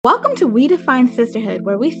Welcome to We Define Sisterhood,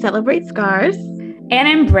 where we celebrate scars and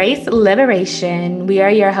embrace liberation. We are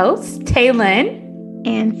your hosts, Taylin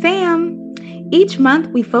and Sam. Each month,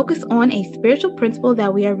 we focus on a spiritual principle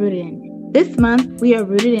that we are rooted in. This month, we are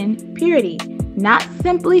rooted in purity, not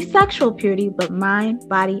simply sexual purity, but mind,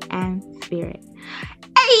 body, and spirit.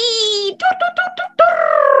 Hey,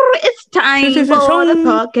 it's time for the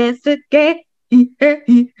podcast again. Okay.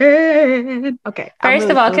 First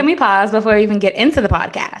of all, can we pause before we even get into the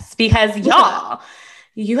podcast? Because y'all,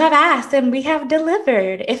 you have asked and we have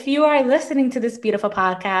delivered. If you are listening to this beautiful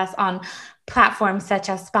podcast on platforms such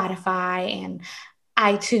as Spotify and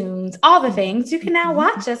iTunes, all the things, you can now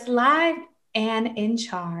watch us live and in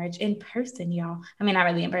charge in person, y'all. I mean, not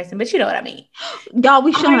really in person, but you know what I mean. Y'all,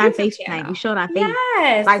 we showing our face tonight. We showing our face.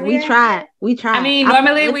 Yes. Like we tried. I mean,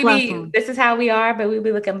 normally this is how we are, but we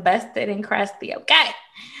be looking busted and crusty, okay?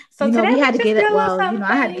 So today we had to get it. Well,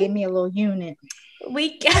 I had to get me a little unit.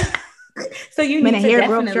 So you need to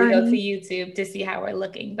definitely go to YouTube to see how we're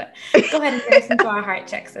looking. But go ahead and listen to our heart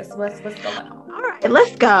check, sis. What's going on? All right,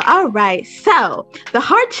 let's go. All right. So the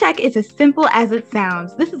heart check is as simple as it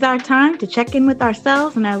sounds. This is our time to check in with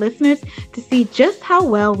ourselves and our listeners to see just how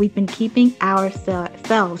well we've been keeping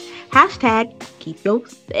ourselves. Hashtag keep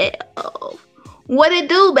yourself. What it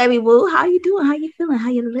do, baby boo? How you doing? How you feeling? How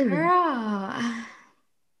you living? Girl,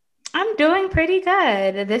 I'm doing pretty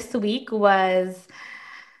good. This week was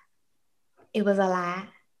a lie.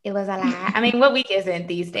 It was a lie. I mean, what week isn't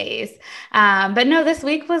these days? But no, this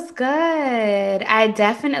week was good. I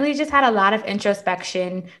definitely just had a lot of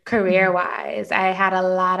introspection career-wise. I had a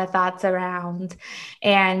lot of thoughts around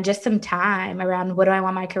and just some time around what do I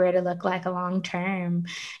want my career to look like long term.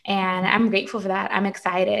 And I'm grateful for that. I'm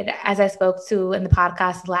excited. As I spoke to in the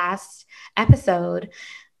podcast last episode,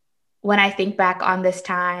 when I think back on this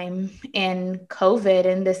time in COVID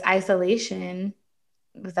and this isolation,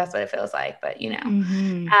 because that's what it feels like, but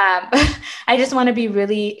I just want to be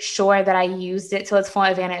really sure that I used it to its full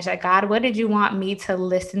advantage. Like, God, what did you want me to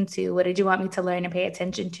listen to? What did you want me to learn and pay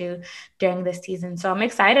attention to during this season? So I'm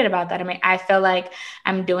excited about that. I mean, I feel like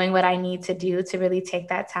I'm doing what I need to do to really take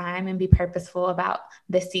that time and be purposeful about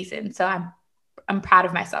this season. So I'm proud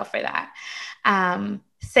of myself for that.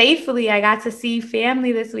 Safely, I got to see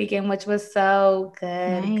family this weekend, which was so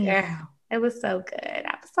good. Nice. Girl. It was so good.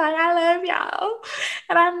 I was like, I love y'all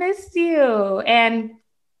and I missed you. And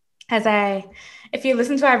if you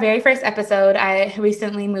listen to our very first episode, I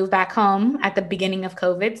recently moved back home at the beginning of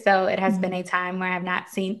COVID. So it has been a time where I've not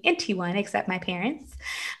seen anyone except my parents.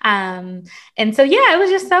 And so, yeah, it was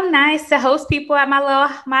just so nice to host people at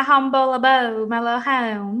my humble abode, my little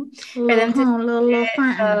home. For them to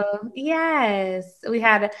so, yes, we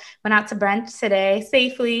went out to brunch today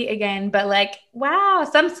safely again, but like, wow,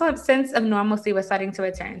 some sort of sense of normalcy was starting to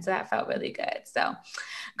return. So that felt really good. So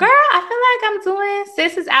girl, I feel like I'm doing,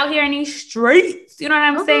 sis is out here in these streets, you know what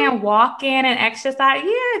I'm saying? Walking and exercise.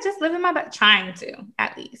 Yeah, just living my best, trying to,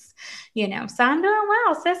 at least, so I'm doing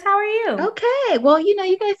well. Sis, how are you? Okay. Well,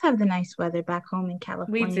 you guys have the nice weather back home in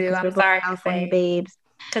California. We do. I'm sorry, California babes.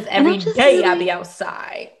 Because every day I'll be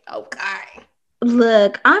outside. Okay.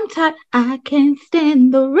 Look, I'm tired. I can't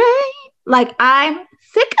stand the rain. Like, I'm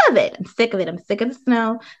sick of it. I'm sick of it. I'm sick of the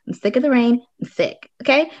snow. I'm sick of the rain. I'm sick.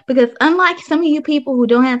 Okay? Because unlike some of you people who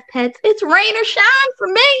don't have pets, it's rain or shine for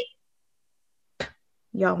me.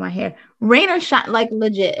 Y'all, my hair. Rain or shine, like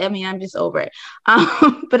legit. I mean, I'm just over it.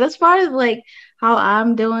 But as far as like how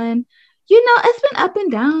I'm doing, it's been up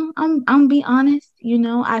and down. I'm be honest.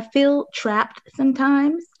 I feel trapped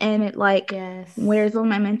sometimes, and it wears on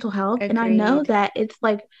my mental health. Agreed. And I know that it's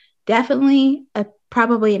like definitely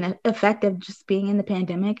probably an effect of just being in the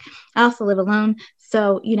pandemic. I also live alone.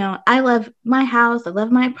 So, I love my house. I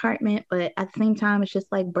love my apartment. But at the same time, it's just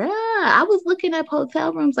like, bruh, I was looking up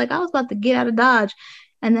hotel rooms. Like I was about to get out of Dodge.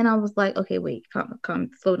 And then I was like, okay, wait,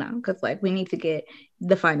 come, slow down. Because like we need to get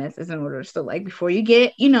the finances in order. So like before you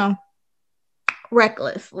get,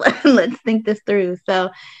 reckless, let's think this through.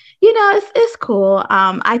 So, it's cool.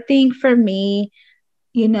 I think for me,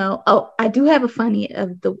 I do have a funny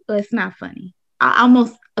it's not funny. I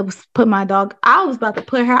almost put my dog. I was about to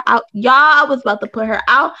put her out. Y'all, I was about to put her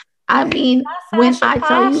out. I mean, when I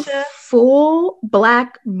tell you full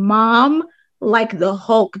black mom, like the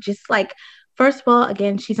Hulk, just like, first of all,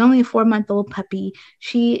 again, she's only a 4-month-old puppy.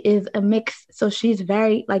 She is a mix. So she's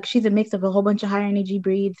she's a mix of a whole bunch of higher energy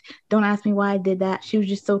breeds. Don't ask me why I did that. She was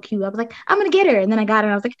just so cute. I was like, I'm going to get her. And then I got her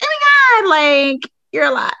and I was like, oh my God, like, you're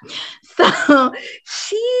a lot. So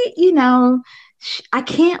she, I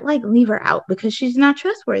can't like leave her out because she's not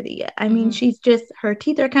trustworthy yet. I mean, Mm-hmm. she's just, her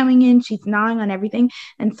teeth are coming in, she's gnawing on everything.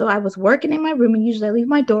 And so I was working in my room, and usually I leave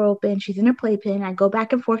my door open. She's in her playpen. I go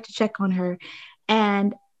back and forth to check on her.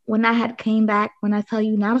 And when I had came back, when I tell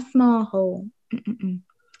you, not a small hole,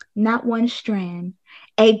 not one strand,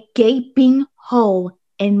 a gaping hole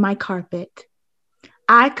in my carpet.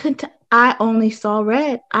 I only saw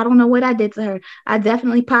red. I don't know what I did to her. I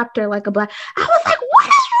definitely popped her like a black. I was like, what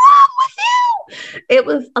is wrong with you? It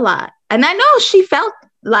was a lot. And I know she felt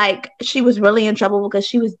like she was really in trouble because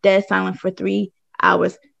she was dead silent for 3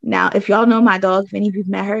 hours. Now, if y'all know my dog, if any of you've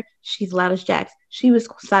met her, she's loud as Jax. She was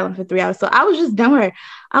silent for 3 hours. So I was just done with her.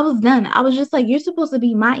 I was done. I was just like, you're supposed to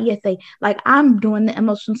be my ESA. Like, I'm doing the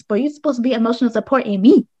emotional support. You're supposed to be emotional support in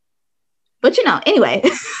me. But anyway,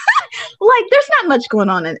 like there's not much going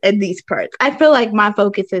on in these parts. I feel like my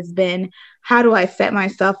focus has been, how do I set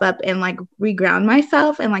myself up and like reground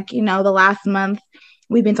myself? And like, the last month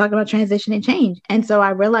we've been talking about transition and change. And so I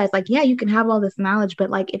realized like, yeah, you can have all this knowledge, but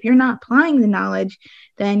like if you're not applying the knowledge,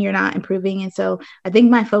 then you're not improving. And so I think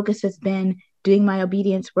my focus has been doing my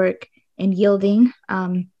obedience work and yielding.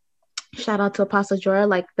 Shout out to Apostle Jorah.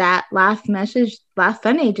 Like that last message last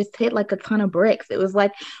Sunday just hit like a ton of bricks. It was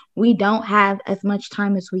like, we don't have as much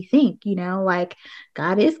time as we think, like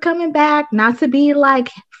God is coming back, not to be like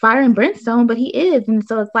fire and brimstone, but he is. And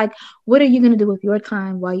so it's like, what are you going to do with your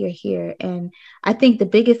time while you're here? And I think the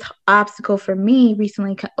biggest obstacle for me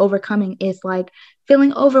recently overcoming is like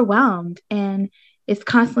feeling overwhelmed. And it's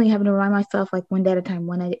constantly having to remind myself like one day at a time,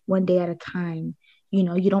 one day at a time.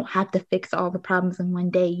 You don't have to fix all the problems in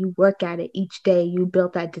one day. You work at it each day. You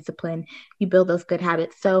build that discipline. You build those good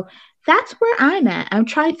habits. So that's where I'm at. I'm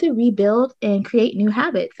trying to rebuild and create new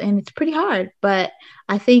habits. And it's pretty hard. But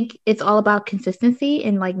I think it's all about consistency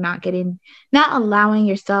and like not allowing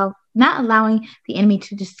the enemy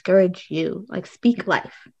to discourage you. Like speak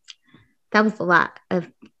life. That was a lot of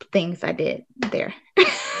things I did there.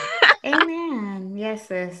 Amen. Yes,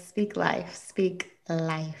 sis. Speak life. Speak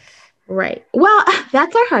life. Right. Well,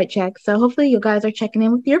 that's our heart check. So hopefully you guys are checking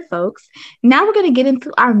in with your folks. Now we're going to get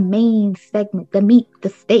into our main segment, the meat, the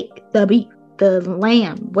steak, the beef, the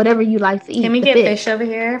lamb, whatever you like to eat. Can we get fish over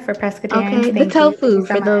here for pescatarians? Okay, the tofu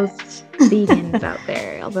for those vegans out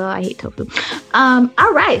there, although I hate tofu.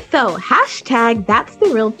 All right, so hashtag That's the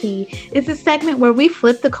Real Tea is a segment where we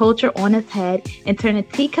flip the culture on its head and turn a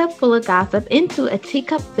teacup full of gossip into a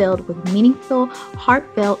teacup filled with meaningful,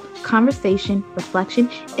 heartfelt conversation, reflection,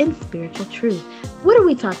 and spiritual truth. What are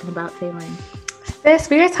we talking about, Taylor?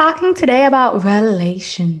 Sis, we are talking today about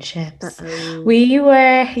relationships. So we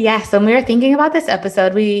were thinking about this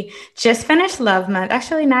episode. We just finished Love Month.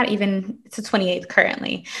 Actually, not even, it's the 28th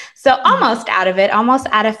currently. So almost out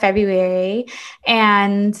of February.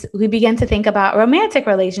 And we began to think about romantic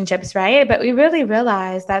relationships, right? But we really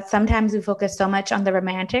realized that sometimes we focus so much on the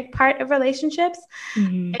romantic part of relationships.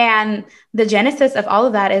 Mm-hmm. And the genesis of all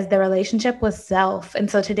of that is the relationship with self. And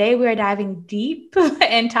so today we are diving deep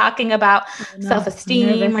and talking about self-esteem.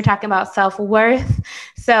 We're talking about self-worth.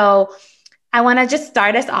 So I want to just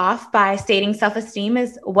start us off by stating self-esteem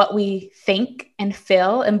is what we think and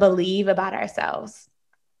feel and believe about ourselves.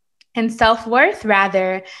 And self-worth,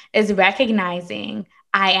 rather, is recognizing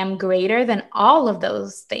I am greater than all of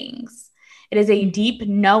those things. It is a deep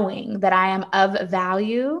knowing that I am of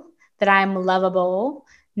value, that I am lovable,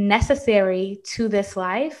 necessary to this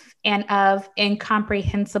life, and of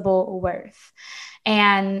incomprehensible worth.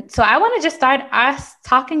 And so I want to just start us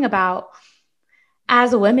talking about,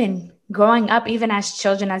 as women growing up, even as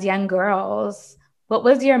children, as young girls, what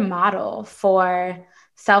was your model for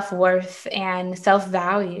self-worth and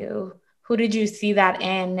self-value? Who did you see that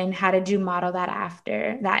in, and how did you model that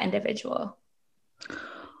after that individual?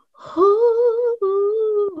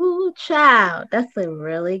 Ooh, child, that's a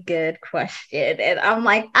really good question. And I'm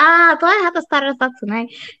like, do I have to start us off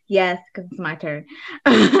tonight? Yes, because it's my turn.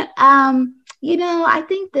 I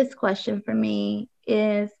think this question for me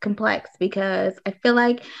is complex because I feel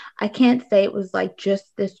like I can't say it was like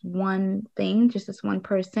just this one thing, just this one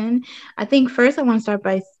person. I think first I want to start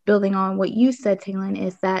by building on what you said, Taylor,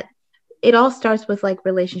 is that it all starts with like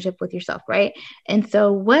relationship with yourself, right? And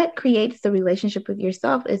so what creates the relationship with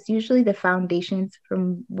yourself is usually the foundations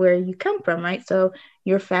from where you come from, right? So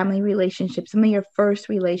your family relationships, some of your first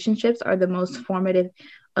relationships are the most formative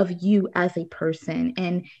of you as a person.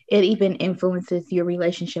 And it even influences your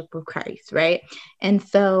relationship with Christ, right? And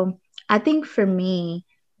so I think for me,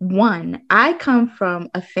 one, I come from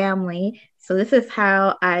a family. So this is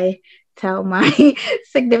how I tell my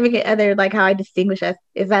significant other, like how I distinguish us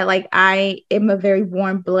is that like I am a very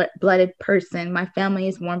warm-blooded person. My family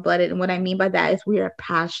is warm-blooded. And what I mean by that is we are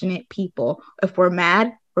passionate people. If we're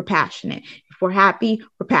mad, we're passionate. If we're happy,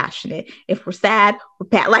 we're passionate. If we're sad,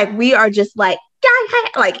 like we are just like,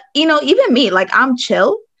 like, you know, even me, like I'm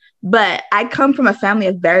chill, but I come from a family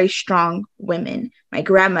of very strong women. My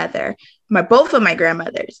grandmother, both of my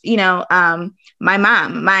grandmothers, you know, my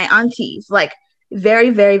mom, my aunties, like very,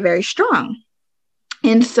 very, very strong.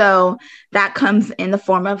 And so that comes in the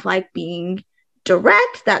form of like being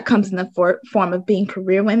direct, that comes in the form of being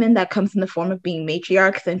career women, that comes in the form of being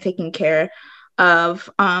matriarchs and taking care of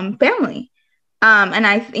family. And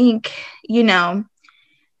I think, you know,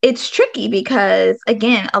 it's tricky because,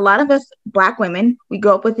 again, a lot of us Black women, we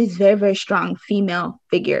grow up with these very, very strong female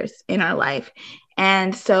figures in our life.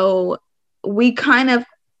 And so we're kind of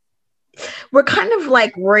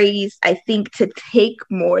like raised, I think, to take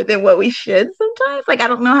more than what we should sometimes. Like, I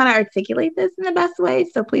don't know how to articulate this in the best way.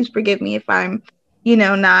 So please forgive me if I'm, you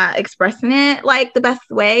know, not expressing it like the best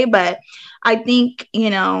way. But I think, you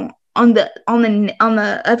know, on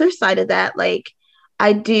the other side of that, like,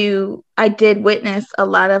 I did witness a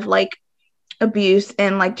lot of like abuse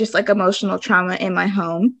and like just like emotional trauma in my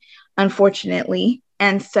home, unfortunately.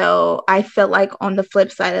 And so I felt like on the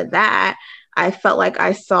flip side of that, I felt like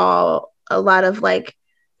I saw a lot of like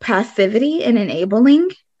passivity and enabling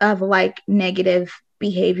of like negative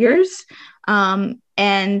behaviors.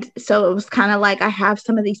 And so it was kind of like I have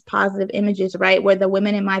some of these positive images, right, where the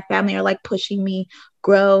women in my family are like pushing me,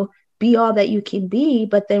 grow, be all that you can be.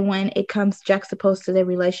 But then when it comes juxtaposed to their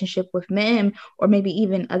relationship with men or maybe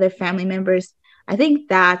even other family members, I think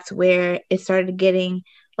that's where it started getting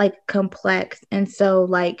like complex. And so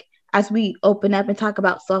like as we open up and talk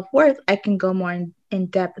about self-worth, I can go more in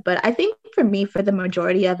depth. But I think for me, for the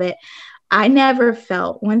majority of it, I never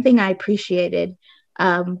felt, one thing I appreciated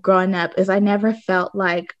growing up is I never felt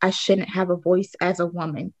like I shouldn't have a voice as a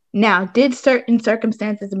woman. Now, did certain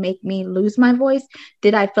circumstances make me lose my voice?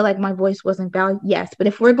 Did I feel like my voice wasn't valued? Yes. But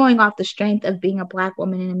if we're going off the strength of being a Black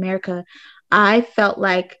woman in America, I felt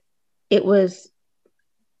like it was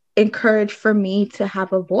encouraged for me to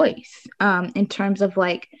have a voice in terms of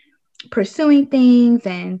like pursuing things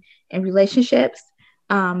and relationships.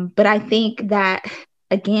 But I think that,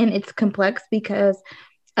 again, it's complex because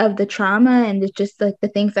of the trauma and just like the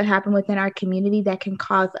things that happen within our community that can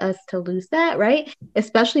cause us to lose that, right?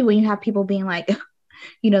 Especially when you have people being like,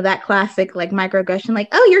 you know, that classic like microaggression, like,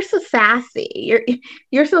 oh, you're so sassy,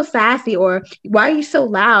 you're so sassy, or why are you so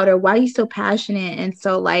loud, or why are you so passionate? And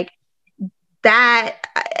so like that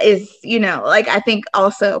is, you know, like I think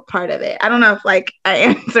also part of it. I don't know if like I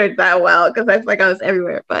answered that well because I feel like I was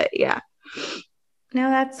everywhere, but yeah. No,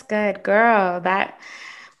 that's good, girl. That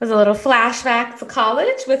was a little flashback to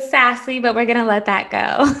college with sassy, but we're gonna let that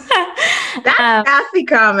go. That sassy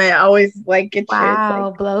comment always like gets wow,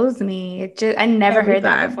 like, blows me. It just I never heard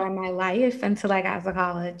that time. before in my life until I got to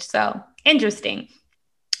college. So interesting.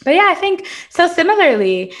 But yeah, I think so.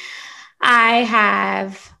 Similarly, I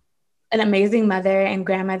have an amazing mother and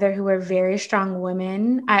grandmother who were very strong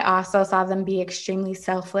women. I also saw them be extremely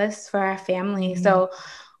selfless for our family. Mm-hmm. So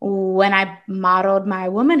when I modeled my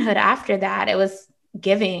womanhood after that, it was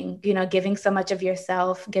giving, you know, giving so much of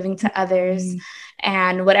yourself, giving to others,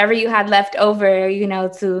 and whatever you had left over, you know,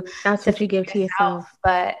 that's what you give to yourself.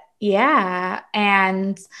 But yeah.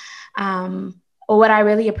 And what I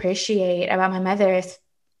really appreciate about my mother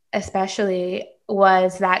especially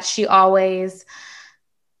was that she wasn't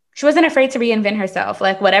afraid to reinvent herself.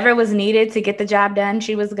 Like whatever was needed to get the job done,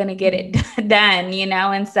 she was going to get it done, you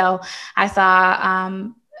know? And so I saw,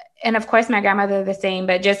 and of course my grandmother the same,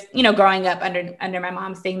 but just, you know, growing up under my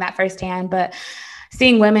mom, seeing that firsthand, but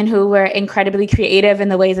seeing women who were incredibly creative in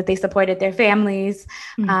the ways that they supported their families.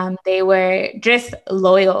 They were just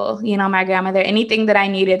loyal. You know, my grandmother, anything that I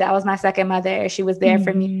needed, that was my second mother. She was there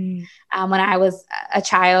for me. When I was a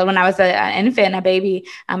child, when I was an infant, a baby,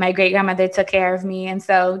 my great grandmother took care of me. And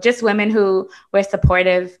so just women who were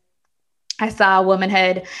supportive. I saw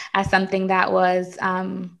womanhood as something that was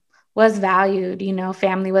valued. You know,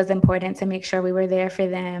 family was important to make sure we were there for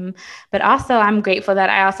them. But also I'm grateful that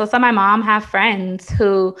I also saw my mom have friends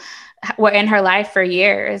who were in her life for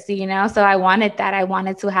years, you know? So I wanted that. I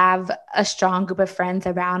wanted to have a strong group of friends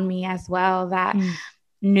around me as well that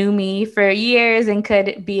knew me for years and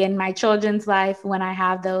could be in my children's life when I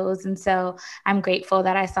have those. And so I'm grateful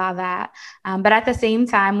that I saw that. But at the same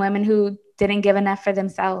time, women who didn't give enough for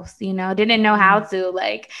themselves, you know, didn't know how to,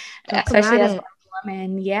 like, especially as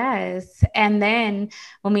woman, yes. And then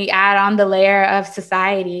when we add on the layer of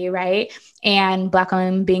society, right? And Black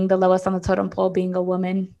women being the lowest on the totem pole, being a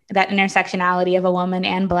woman, that intersectionality of a woman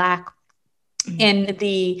and Black in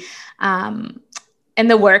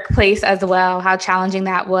the workplace as well, how challenging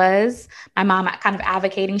that was. My mom kind of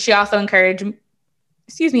advocating. She also encouraged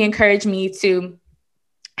me to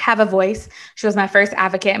have a voice. She was my first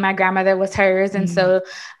advocate, and my grandmother was hers. And so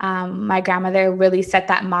my grandmother really set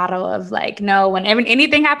that model of like, no, whenever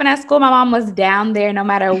anything happened at school, my mom was down there no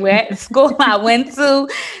matter what school I went to.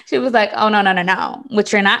 She was like, oh, no,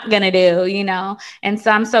 what you're not going to do, you know? And so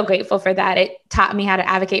I'm so grateful for that. It taught me how to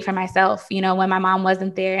advocate for myself, you know, when my mom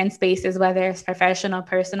wasn't there in spaces, whether it's professional,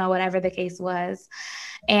 personal, whatever the case was.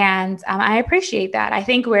 And I appreciate that. I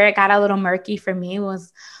think where it got a little murky for me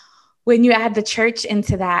was when you add the church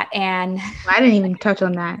into that. And I didn't even touch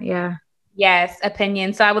on that. Yeah. Yes,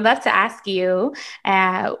 opinion. So I would love to ask you,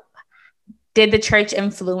 did the church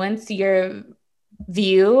influence your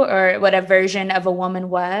view or what a version of a woman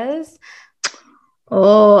was?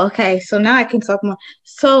 Oh, okay. So now I can talk more.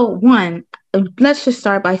 So one, let's just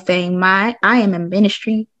start by saying I am a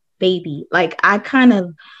ministry baby. Like I kind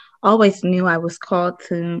of always knew I was called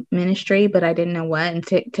to ministry, but I didn't know what. And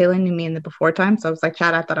Taylor knew me in the before time. So I was like,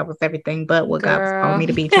 child, I thought I was everything but what God was calling me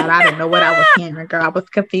to be. Child, I didn't know what I was hearing, girl. I was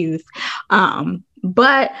confused.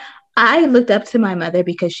 But I looked up to my mother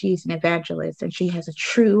because she's an evangelist and she has a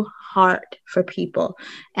true heart for people.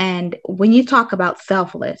 And when you talk about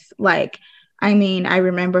selfless, like, I mean, I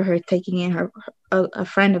remember her taking in a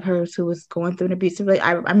friend of hers who was going through an abusive.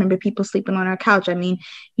 I remember people sleeping on our couch. I mean,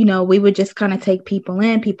 you know, we would just kind of take people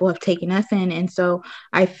in. People have taken us in, and so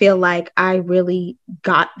I feel like I really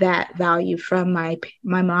got that value from my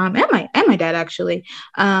mom and my dad actually.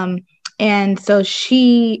 And so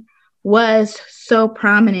she was so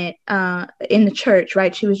prominent in the church,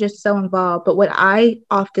 right? She was just so involved. But what I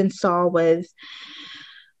often saw was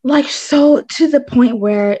like so to the point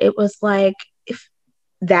where it was like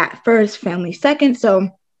that first, family second. So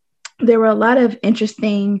there were a lot of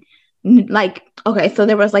interesting, like, okay, so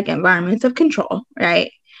there was like environments of control,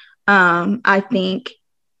 right? I think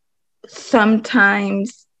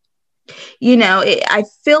sometimes, you know, I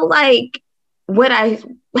feel like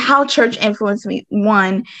how church influenced me,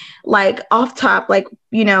 one, like off top, like,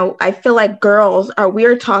 you know, I feel like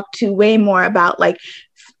we're talked to way more about like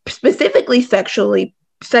specifically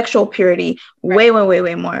sexual purity, right.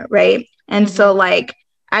 way more, right? And so like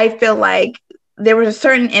I feel like there was a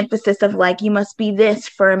certain emphasis of like, you must be this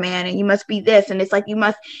for a man and you must be this. And it's like, you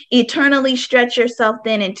must eternally stretch yourself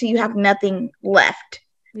thin until you have nothing left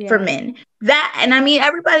for men. That, and I mean,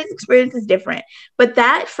 everybody's experience is different, but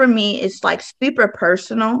that for me is like super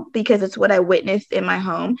personal because it's what I witnessed in my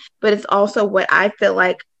home, but it's also what I feel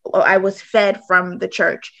like I was fed from the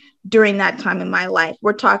church during that time in my life.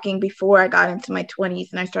 We're talking before I got into my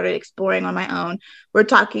 20s and I started exploring on my own. We're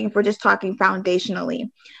just talking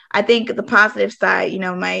foundationally. I think the positive side, you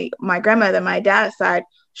know, my grandmother, my dad's side,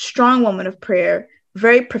 strong woman of prayer,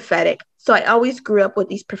 very prophetic. So I always grew up with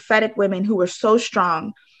these prophetic women who were so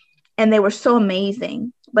strong and they were so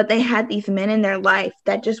amazing, but they had these men in their life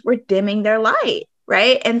that just were dimming their light.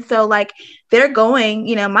 Right. And so like they're going,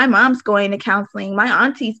 you know, my mom's going to counseling, my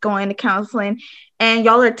auntie's going to counseling, and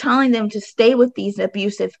y'all are telling them to stay with these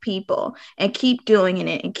abusive people and keep doing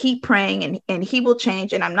it and keep praying and he will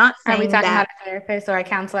change. And I'm not saying Are we talking about a therapist or a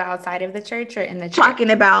counselor outside of the church or in the church?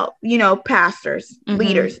 Talking about, you know, pastors,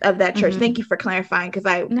 leaders of that church. Thank you for clarifying because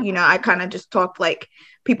I kind of just talked like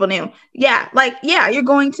people knew. Yeah, like, yeah, you're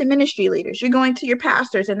going to ministry leaders, you're going to your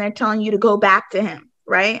pastors and they're telling you to go back to him.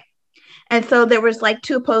 Right. And so there was like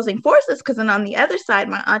two opposing forces because then on the other side,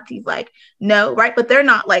 my auntie's like, no, right. But they're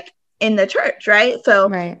not like in the church, right? So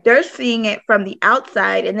they're seeing it from the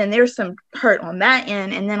outside and then there's some hurt on that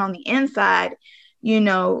end. And then on the inside, you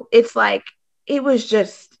know, it's like, it was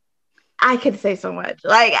just, I could say so much.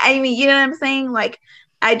 Like, I mean, you know what I'm saying? Like,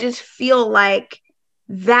 I just feel like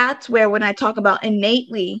that's where when I talk about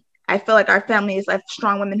innately, I feel like our family is like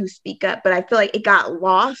strong women who speak up, but I feel like it got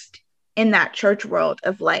lost in that church world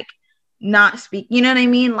of like, not speak, you know what I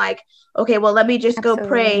mean? Like, okay, well, let me just go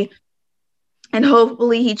pray and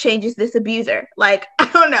hopefully he changes this abuser. Like, I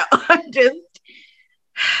don't know.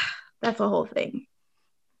 That's a whole thing.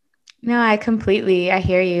 No, I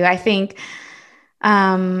hear you. I think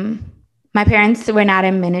my parents were not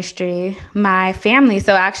in ministry. My family,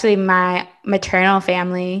 so actually my maternal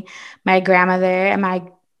family, my grandmother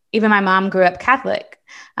and even my mom grew up Catholic.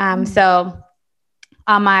 So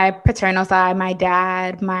on my paternal side, my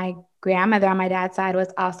dad, my grandmother on my dad's side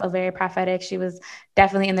was also very prophetic. She was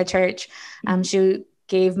definitely in the church. She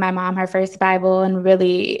gave my mom her first Bible and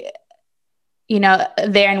really,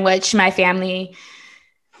 there in which my family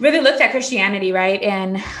really looked at Christianity, right?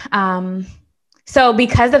 And so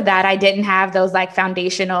because of that, I didn't have those like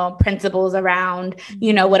foundational principles around,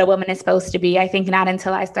 what a woman is supposed to be. I think not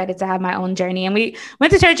until I started to have my own journey. And we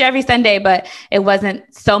went to church every Sunday, but it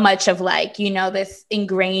wasn't so much of like, this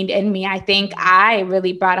ingrained in me. I think I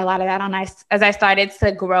really brought a lot of that on as I started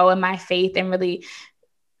to grow in my faith and really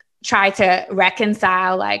try to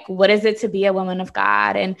reconcile, like, what is it to be a woman of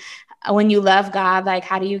God? And when you love God, like,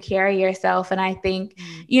 how do you carry yourself? And I think,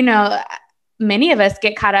 many of us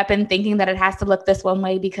get caught up in thinking that it has to look this one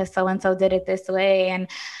way because so-and-so did it this way. And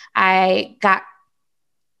I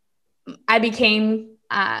became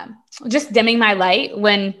just dimming my light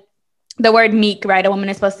when the word meek, right? A woman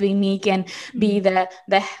is supposed to be meek and be the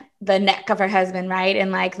neck of her husband, right?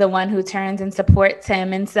 And like the one who turns and supports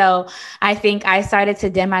him. And so I think I started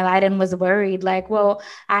to dim my light and was worried, like, well,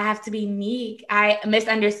 I have to be meek. I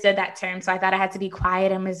misunderstood that term. So I thought I had to be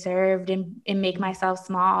quiet and reserved and make myself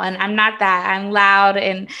small. And I'm not that. I'm loud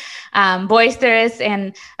and boisterous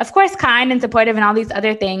and of course kind and supportive and all these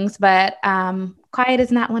other things. But quiet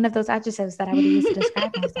is not one of those adjectives that I would use to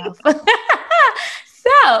describe myself.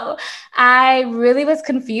 So I really was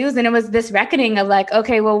confused, and it was this reckoning of like,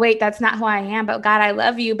 okay, well, wait, that's not who I am, but God, I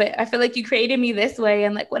love you, but I feel like you created me this way.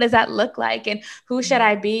 And like, what does that look like? And who should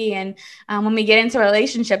I be? And when we get into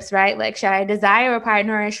relationships, right? Like, should I desire a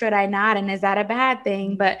partner or should I not? And is that a bad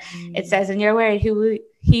thing? But it says in your word,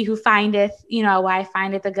 he who findeth, a wife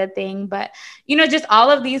findeth a good thing. But, just all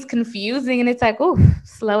of these confusing, and it's like, oh,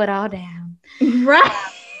 slow it all down. Right.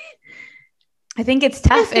 I think it's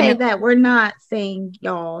tough. I say that we're not saying,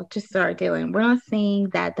 y'all, just start dealing. We're not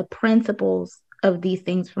saying that the principles of these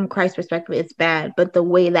things from Christ's perspective is bad, but the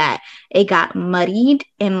way that it got muddied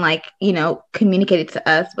and like, communicated to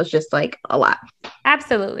us was just like a lot.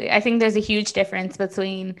 Absolutely. I think there's a huge difference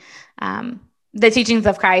between the teachings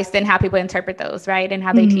of Christ and how people interpret those, right? And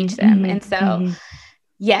how they teach them. And so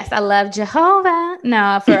yes, I love Jehovah.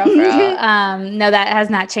 No, for real. No, that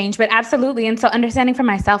has not changed, but absolutely. And so understanding for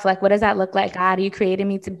myself, like, what does that look like? God, you created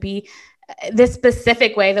me to be this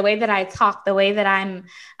specific way, the way that I talk, the way that I'm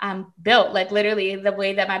built, like literally the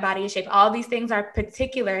way that my body is shaped. All these things are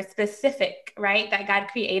particular, specific, right? That God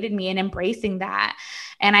created me, and embracing that.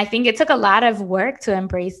 And I think it took a lot of work to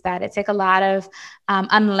embrace that. It took a lot of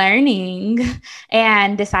unlearning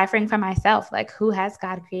and deciphering for myself, like, who has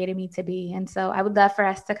God created me to be? And so I would love for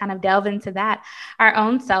us to kind of delve into that, our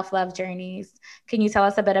own self-love journeys. Can you tell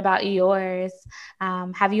us a bit about yours?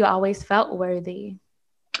 Have you always felt worthy?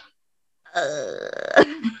 So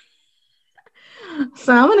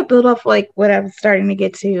I'm going to build off like what I was starting to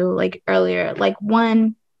get to like earlier. Like,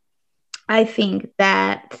 one, I think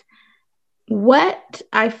that what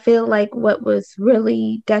I feel like what was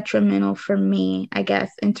really detrimental for me, I guess,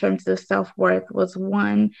 in terms of self-worth was,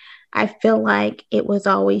 one, I feel like it was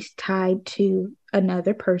always tied to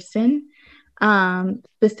another person,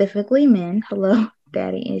 specifically men. Hello,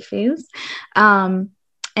 daddy issues. And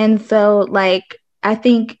so like, I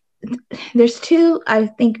think there's two,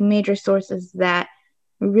 major sources that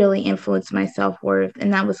really influenced my self-worth.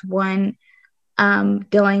 And that was, one,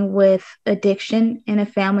 dealing with addiction in a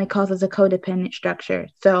family causes a codependent structure.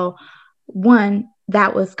 So one,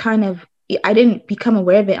 that was kind of, I didn't become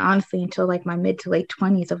aware of it honestly until like my mid to late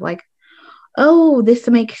 20s of like, oh, this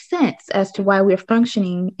makes sense as to why we're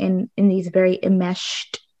functioning in these very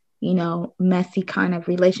enmeshed, messy kind of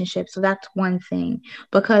relationships. So that's one thing,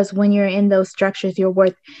 because when you're in those structures, your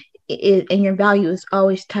worth and your value is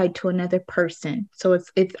always tied to another person. So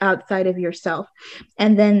it's outside of yourself.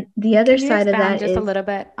 And then the other side of that just a little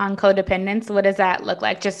bit on codependence. What does that look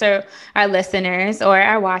like? Just so our listeners or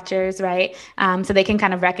our watchers, right? So they can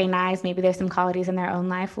kind of recognize maybe there's some qualities in their own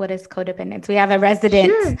life. What is codependence? We have a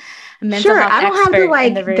resident mental health I don't have the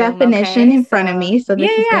like definition in front of me. So this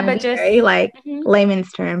is going to be just very like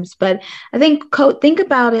layman's terms. But I think think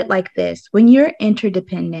about it like this. When you're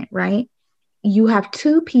interdependent, right? You have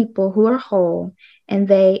two people who are whole, and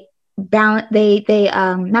they balance,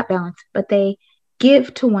 not balance, but they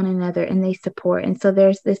give to one another and they support. And so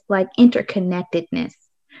there's this like interconnectedness,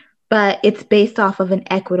 but it's based off of an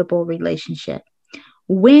equitable relationship.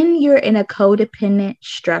 When you're in a codependent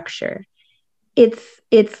structure,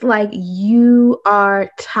 it's like you are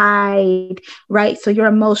tied, right? So your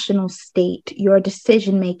emotional state, your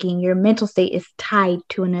decision making, your mental state is tied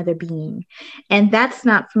to another being. And that's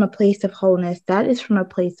not from a place of wholeness. That is from a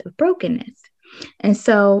place of brokenness. And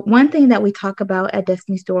so one thing that we talk about at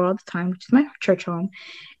Destiny's Door all the time, which is my church home,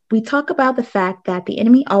 we talk about the fact that the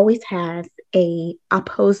enemy always has a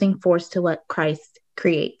opposing force to what Christ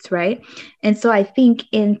creates, right? And so I think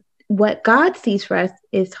in what God sees for us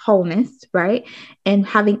is wholeness, right? And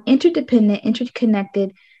having interdependent,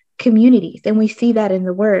 interconnected communities. And we see that in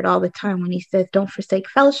the word all the time when he says, don't forsake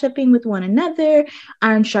fellowshipping with one another,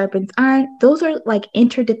 iron sharpens iron. Those are like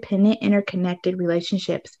interdependent, interconnected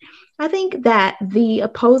relationships. I think that the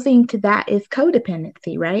opposing to that is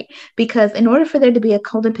codependency, right? Because in order for there to be a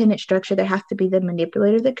codependent structure, there has to be the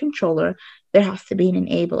manipulator, the controller, there has to be an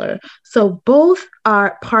enabler. So both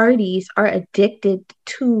our parties are addicted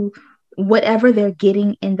to whatever they're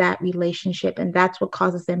getting in that relationship, and that's what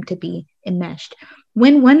causes them to be enmeshed.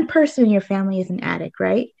 When one person in your family is an addict,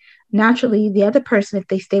 right? Naturally, the other person, if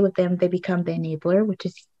they stay with them, they become the enabler, which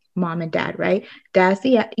is mom and dad, right? Dad's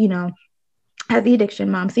the, has the addiction,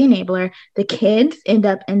 mom's the enabler. The kids end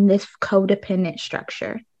up in this codependent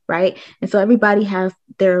structure, right? And so everybody has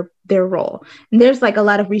their role. And there's like a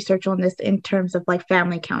lot of research on this in terms of like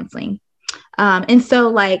family counseling. And so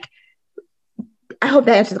like, I hope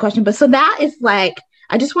that answers the question. But so that is like,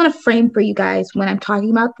 I just want to frame for you guys when I'm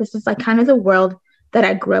talking about this is like kind of the world that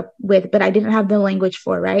I grew up with, but I didn't have the language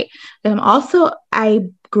for, right? And I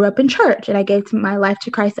grew up in church and I gave my life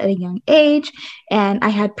to Christ at a young age. And I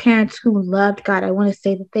had parents who loved God. I want to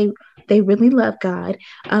say that they really love God.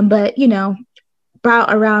 But,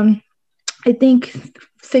 about around, I think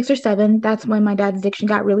 6 or 7, that's when my dad's addiction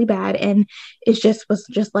got really bad. And it was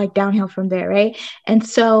just like downhill from there, right? And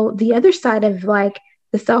so the other side of like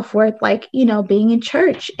the self-worth, like, being in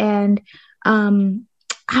church and,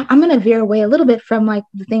 I'm going to veer away a little bit from like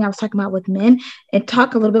the thing I was talking about with men and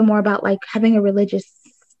talk a little bit more about like having a religious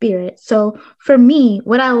spirit. So for me,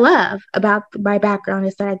 what I love about my background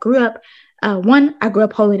is that I grew up, I grew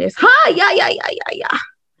up holiness. Yeah.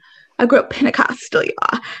 I grew up Pentecostal,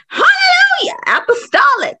 y'all. Hallelujah,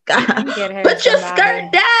 apostolic. Put your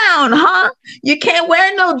skirt down, huh? You can't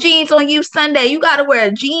wear no jeans on youth Sunday. You got to wear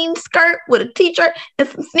a jean skirt with a t-shirt and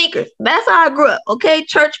some sneakers. That's how I grew up, okay?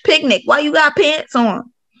 Church picnic. Why you got pants on?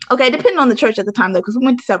 Okay, depending on the church at the time, though, because we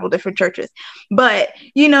went to several different churches. But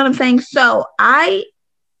you know what I'm saying? So I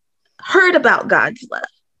heard about God's love.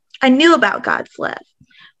 I knew about God's love,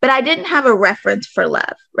 but I didn't have a reference for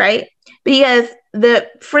love, right? Because the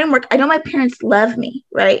framework, I know my parents love me,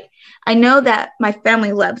 right? I know that my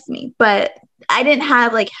family loves me, but I didn't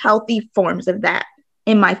have like healthy forms of that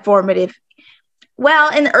in my formative,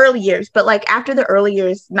 in the early years, but like after the early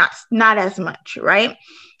years, not as much, right?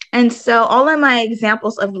 And so all of my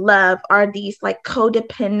examples of love are these like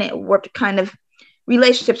codependent warped kind of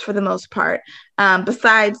relationships for the most part.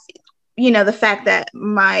 Besides, the fact that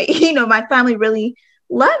my family really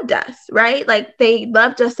loved us, right? Like they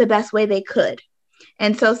loved us the best way they could.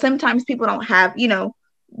 And so sometimes people don't have,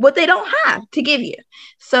 what they don't have to give you.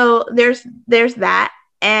 So there's that.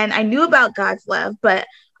 And I knew about God's love, but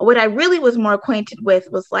what I really was more acquainted with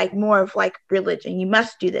was like more of like religion. You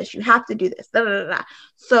must do this. You have to do this. Da, da, da, da.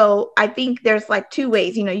 So I think there's like 2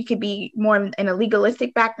 ways, you could be more in a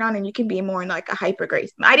legalistic background and you can be more in like a hyper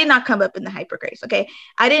grace. I did not come up in the hyper grace. Okay.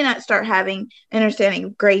 I did not start having understanding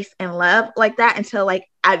of grace and love like that until like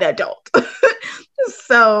an adult.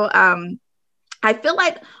 So I feel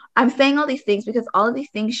like I'm saying all these things because all of these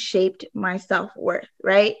things shaped my self-worth,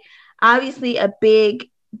 right? Obviously a big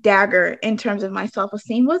dagger in terms of my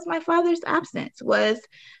self-esteem was my father's absence, was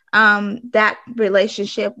that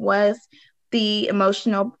relationship, was the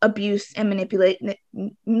emotional abuse and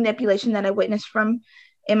manipulation that I witnessed from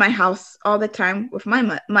in my house all the time with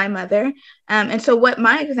my mother. And so what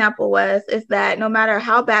my example was is that no matter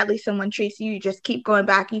how badly someone treats you, you just keep going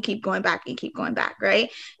back, you keep going back, you keep going back, right?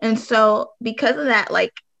 And so because of that,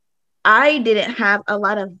 like I didn't have a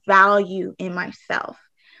lot of value in myself.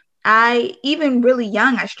 Even really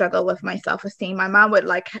young, I struggled with my self-esteem. My mom would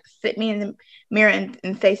like sit me in the mirror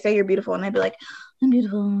and say you're beautiful. And I'd be like, I'm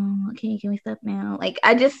beautiful. Okay, can we stop now? Like,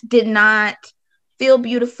 I just did not feel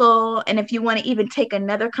beautiful. And if you want to even take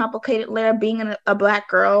another complicated layer, being a Black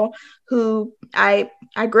girl who I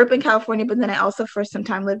grew up in California, but then I also for some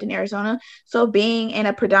time lived in Arizona. So being in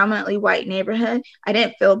a predominantly white neighborhood, I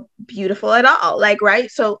didn't feel beautiful at all. Like,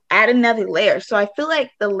 right. So add another layer. So I feel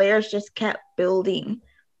like the layers just kept building.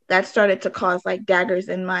 That started to cause like daggers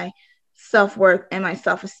in my self-worth and my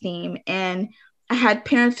self-esteem. And I had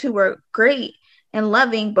parents who were great and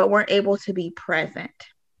loving, but weren't able to be present.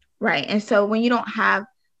 Right. And so when you don't have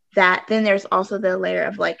that, then there's also the layer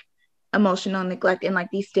of like emotional neglect and like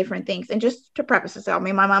these different things. And just to preface this, me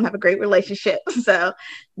and my mom have a great relationship. So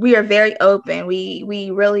we are very open.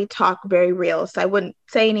 We really talk very real. So I wouldn't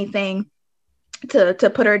say anything to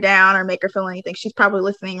put her down or make her feel anything. She's probably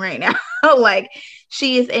listening right now. Like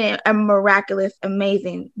she is a miraculous,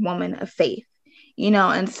 amazing woman of faith,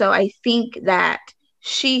 and so I think that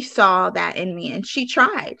she saw that in me, and she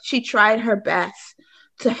tried her best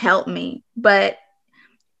to help me. But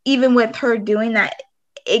even with her doing that,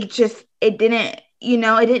 it didn't,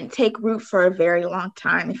 it didn't take root for a very long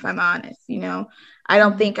time, if I'm honest. I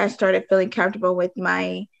don't think I started feeling comfortable with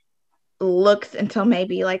my looks until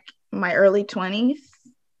maybe like my early 20s,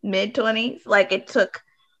 mid 20s. Like, it took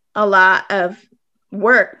a lot of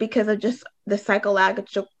work because of just the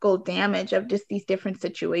psychological damage of just these different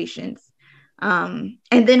situations, and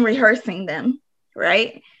then rehearsing them,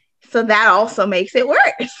 right? So that also makes it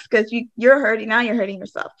worse, because you're hurting. Now you're hurting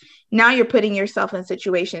yourself. Now you're putting yourself in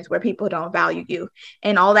situations where people don't value you,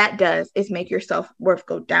 and all that does is make your self-worth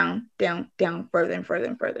go down, down, down, further and further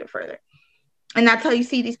and further and further. And that's how you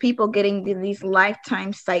see these people getting these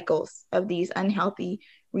lifetime cycles of these unhealthy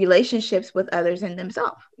relationships with others and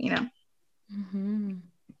themselves, Mm-hmm.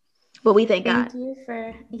 But we thank Thank God. you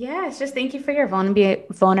for, it's just thank you for your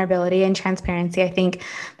vulnerability and transparency. I think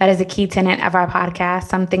that is a key tenet of our podcast,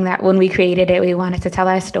 something that when we created it, we wanted to tell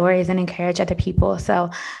our stories and encourage other people. So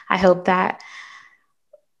I hope that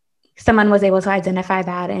someone was able to identify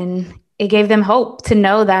that, and it gave them hope to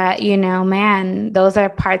know that, man, those are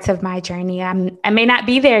parts of my journey. I may not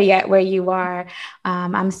be there yet where you are.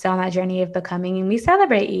 I'm still on that journey of becoming, and we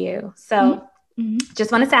celebrate you. So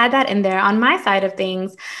just wanted to add that in there. On my side of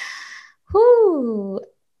things,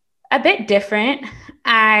 a bit different.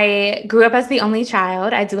 I grew up as the only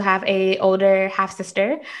child. I do have a older half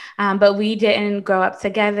sister, but we didn't grow up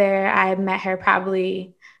together. I met her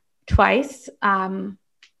probably twice,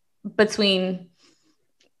 between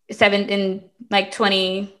 7 and like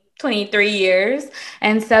 23 years.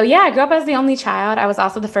 And so, I grew up as the only child. I was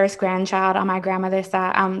also the first grandchild on my grandmother's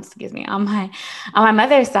side, on my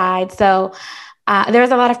mother's side. So there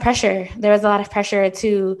was a lot of pressure. There was a lot of pressure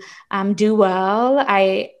to do well.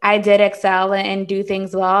 I did excel and do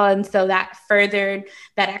things well. And so that furthered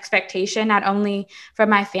that expectation, not only from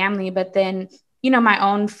my family, but then, my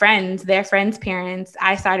own friends, their friends' parents.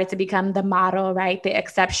 I started to become the model, right? The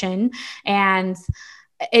exception. And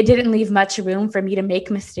it didn't leave much room for me to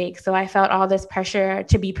make mistakes. So I felt all this pressure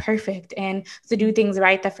to be perfect and to do things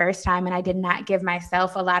right the first time. And I did not give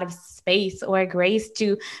myself a lot of space or grace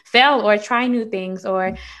to fail or try new things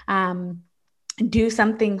or do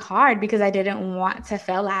something hard because I didn't want to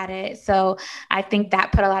fail at it. So I think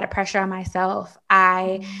that put a lot of pressure on myself.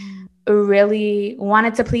 I really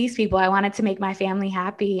wanted to please people. I wanted to make my family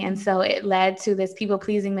happy. And so it led to this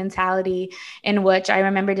people-pleasing mentality, in which I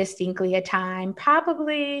remember distinctly a time,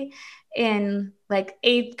 probably in like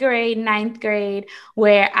 8th grade, 9th grade,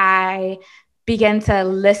 where I began to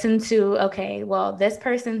listen to, okay, well, this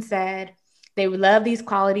person said they love these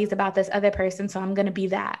qualities about this other person, so I'm going to be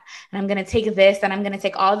that. And I'm going to take this, and I'm going to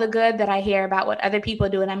take all the good that I hear about what other people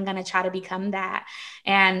do, and I'm going to try to become that.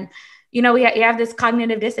 And you have this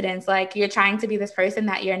cognitive dissonance, like you're trying to be this person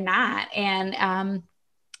that you're not. And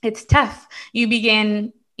it's tough. You're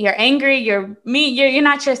angry, you're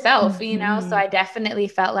not yourself, So I definitely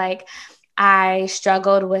felt like I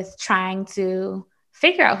struggled with trying to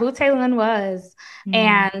figure out who Taylin was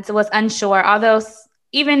and was unsure. Although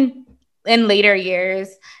even in later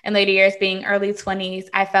years being early 20s,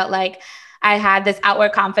 I felt like I had this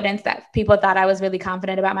outward confidence that people thought I was really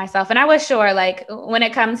confident about myself. And I was sure, like, when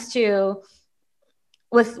it comes to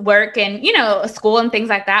with work and, school and things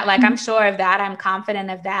like that, like, I'm sure of that. I'm confident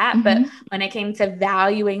of that. But when it came to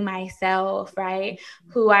valuing myself, right,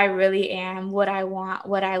 who I really am, what I want,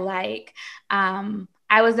 what I like,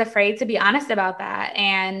 I was afraid to be honest about that.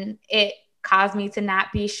 And it caused me to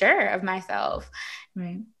not be sure of myself.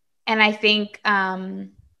 Right. And I think,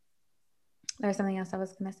 there was something else I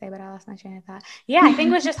was going to say, but I lost my train of thought. Yeah, I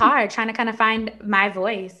think it was just hard trying to kind of find my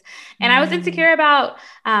voice. And I was insecure about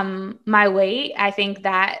my weight. I think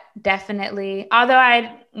that definitely, although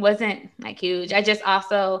I wasn't like huge, I just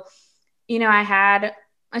also, I had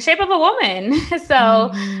a shape of a woman.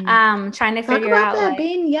 So trying to figure out that, like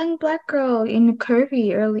being a young Black girl in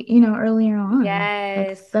curvy earlier on.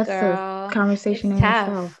 Yes, that's girl. A conversation it's in tough.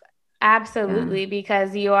 itself. Absolutely,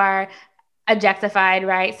 because you are objectified,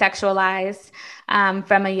 right? Sexualized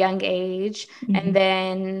from a young age. And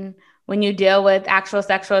then when you deal with actual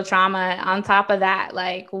sexual trauma on top of that,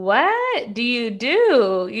 like, what do you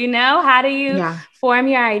do? How do you form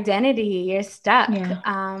your identity? You're stuck.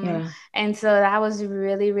 And so that was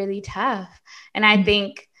really, really tough. And I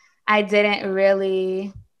think I didn't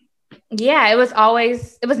really, it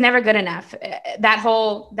was never good enough.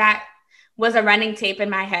 That was a running tape in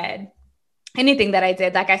my head. Anything that I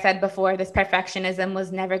did, like I said before, this perfectionism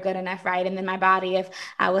was never good enough, right? And then my body, if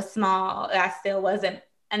I was small, that still wasn't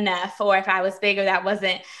enough. Or if I was bigger, that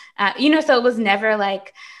wasn't, so it was never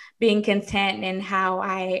like being content in how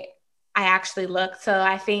I actually look. So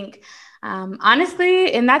I think,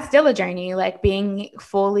 honestly, and that's still a journey, like being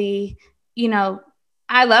fully,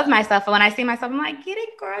 I love myself. And when I see myself, I'm like, get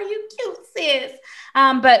it, girl, you cute, sis.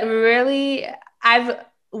 But really, I've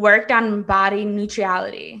worked on body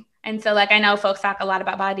neutrality. And so, like, I know folks talk a lot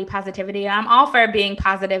about body positivity. And I'm all for being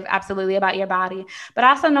positive, absolutely, about your body. But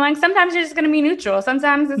also knowing sometimes you're just going to be neutral.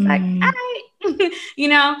 Sometimes it's like, all right,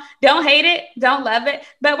 don't hate it, don't love it,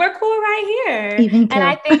 but we're cool right here. Even and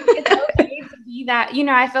I think it's okay to be that.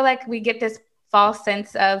 I feel like we get this false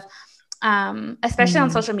sense of, especially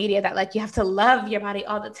on social media, that like you have to love your body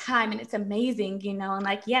all the time and it's amazing, and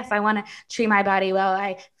like, yes, I want to treat my body well.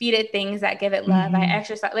 I feed it things that give it love. I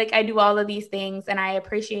exercise, like I do all of these things and I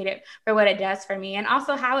appreciate it for what it does for me and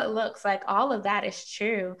also how it looks. Like all of that is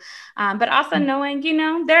true. But also knowing,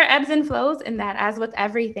 there are ebbs and flows in that, as with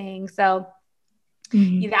everything. So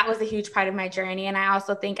that was a huge part of my journey. And I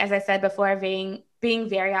also think, as I said before, being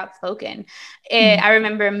very outspoken. I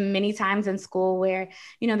remember many times in school where,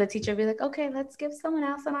 the teacher would be like, okay, let's give someone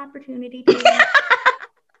else an opportunity. Okay,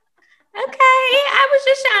 I was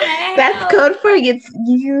just trying to help. That's code for you.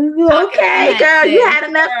 Okay, girl, you had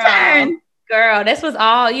enough turn. Girl, this was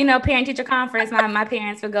all, parent-teacher conference. My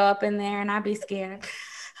parents would go up in there and I'd be scared.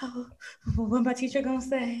 Oh, what my teacher gonna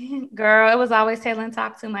say? Girl, it was always Taylor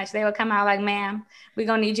talk too much. They would come out like, ma'am, we're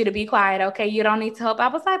gonna need you to be quiet, okay? You don't need to help. I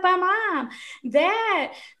was like, but mom, dad,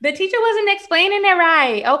 the teacher wasn't explaining it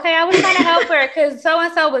right. Okay, I was trying to help her because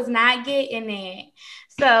so-and-so was not getting it.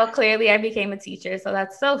 So clearly I became a teacher. So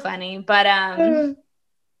that's so funny. But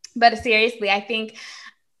seriously, I think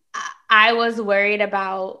I was worried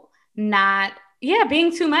about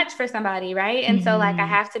being too much for somebody, right? And so like I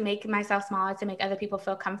have to make myself smaller to make other people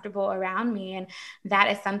feel comfortable around me. And that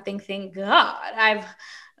is something, thank God, I've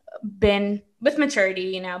been with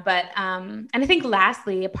maturity, but and I think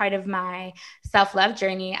lastly, a part of my self-love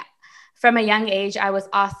journey from a young age, I was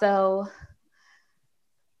also,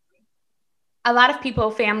 a lot of people,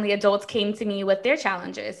 family, adults came to me with their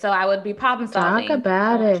challenges. So I would be problem solving, Talk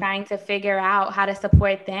about it. Trying to figure out how to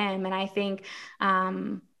support them. And I think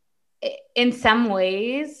in some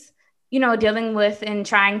ways, dealing with and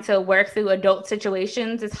trying to work through adult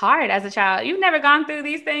situations is hard as a child. You've never gone through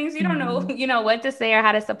these things. You don't know, what to say or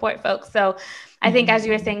how to support folks. So I think, as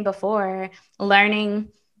you were saying before, learning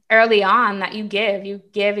early on that you give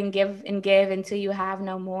and give and give until you have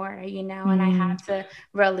no more, and I had to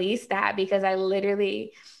release that because I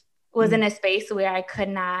literally was in a space where I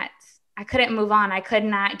couldn't move on. I could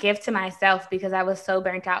not give to myself because I was so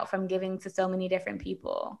burnt out from giving to so many different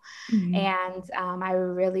people. And I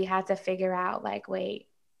really had to figure out, like, wait,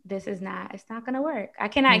 it's not going to work. I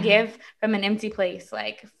cannot give from an empty place.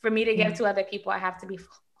 Like, for me to give to other people, I have to be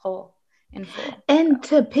whole and full. And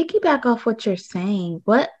to piggyback off what you're saying,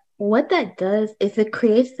 what that does is it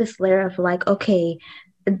creates this layer of like, okay,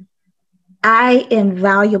 I am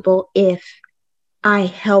valuable if I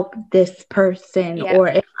help this person or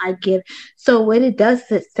if I give. So what it does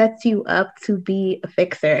is it sets you up to be a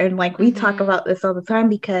fixer. And like we talk about this all the time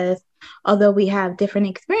because although we have different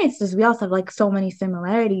experiences, we also have like so many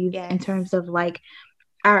similarities in terms of like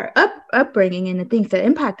our upbringing and the things that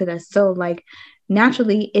impacted us. So like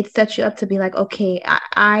naturally it sets you up to be like, okay,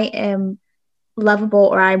 I am lovable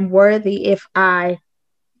or I'm worthy if I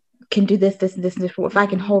can do this, this, and this, and this, if I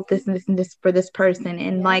can hold this and this and this for this person.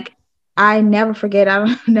 And like I never forget, I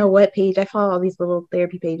don't know what page, I follow all these little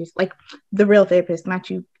therapy pages, like The Real Therapist, not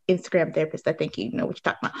you Instagram therapist. I think you know what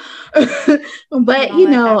you're talking about. But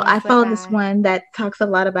I follow this one that talks a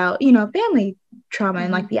lot about, family trauma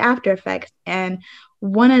and like the after effects. And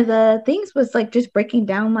one of the things was like just breaking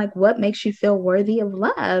down like what makes you feel worthy of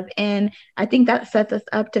love. And I think that sets us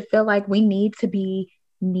up to feel like we need to be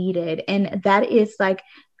needed. And that is like,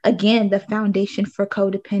 again, the foundation for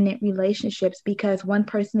codependent relationships, because one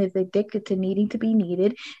person is addicted to needing to be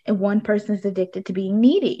needed and one person is addicted to being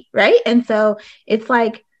needy, right? And so it's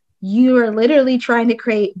like you are literally trying to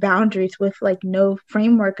create boundaries with like no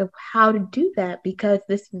framework of how to do that, because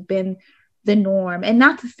this has been the norm. And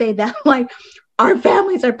not to say that like our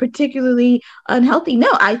families are particularly unhealthy. No,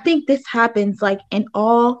 I think this happens like in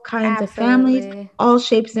all kinds of families, all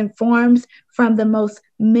shapes and forms, from the most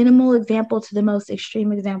minimal example to the most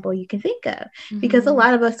extreme example you can think of. Because a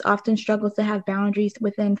lot of us often struggle to have boundaries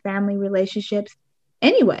within family relationships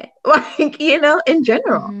anyway, like, in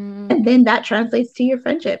general. And then that translates to your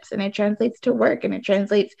friendships, and it translates to work, and it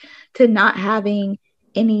translates to not having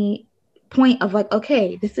any point of like,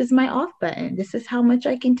 okay, this is my off button, this is how much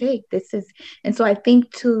I can take, and so I think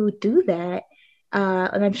to do that,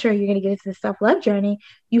 and I'm sure you're going to get into the self-love journey,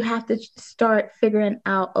 you have to start figuring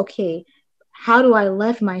out, okay, how do I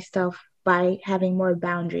love myself by having more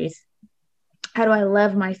boundaries? How do I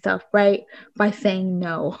love myself, right? By saying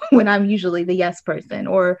no when I'm usually the yes person,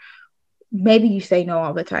 or maybe you say no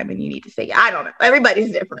all the time and you need to say, I don't know.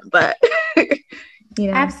 Everybody's different, but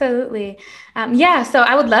Absolutely. Yeah. So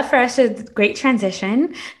I would love for us to great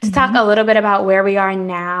transition to talk Mm-hmm. a little bit about where we are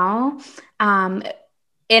now.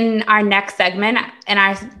 In our next segment, and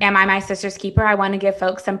I am I my sister's keeper, I want to give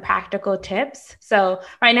folks some practical tips. So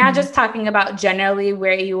right now, just talking about generally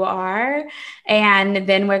where you are, and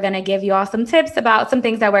then we're going to give you all some tips about some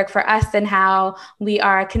things that work for us and how we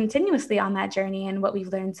are continuously on that journey and what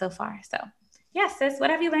we've learned so far. So yes, sis, what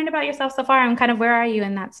have you learned about yourself so far, and kind of where are you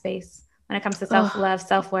in that space when it comes to self-love,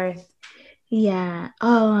 self-worth? Yeah.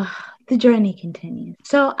 Oh, the journey continues.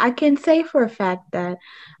 So I can say for a fact that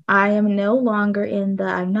I am no longer in the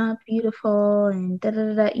I'm not beautiful and da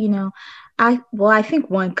da da. I think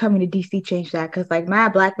one coming to DC changed that because like my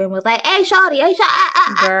black man was like, "Hey, shawty, hey,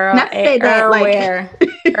 Girl, not to say that like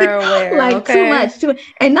like okay.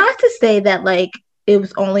 and not to say that like it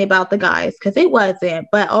was only about the guys because it wasn't,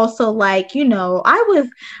 but also like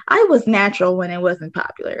I was natural when it wasn't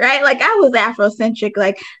popular, right? Like I was Afrocentric,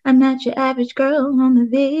 like I'm not your average girl on the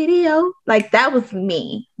video. Like that was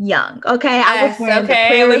me, young. Okay. I was Yes, wearing the okay. It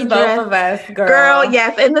prairie was both dress. of us, Girl, girl.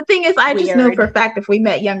 yes. And the thing is, I just know for a Weird. fact if we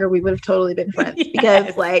met younger, we would have totally been friends because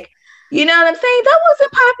Yes. like, you know what I'm saying? That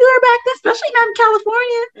wasn't popular back then, especially not in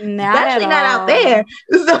California, Not at especially not out there.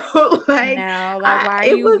 all. So like No, like why are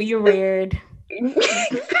it was you're weird.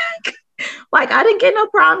 like I didn't get no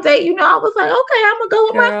prom date. I was like, okay, I'm gonna go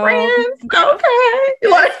with my Girl. friends. Okay.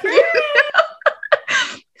 Best Like, friend.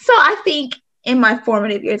 so I think in my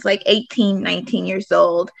formative years, like 18, 19 years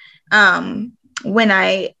old, when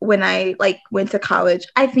I like went to college,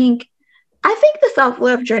 I think the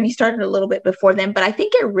self-love journey started a little bit before then, but I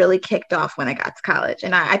think it really kicked off when I got to college.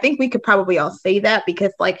 And I think we could probably all say that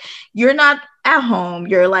because like you're not at home,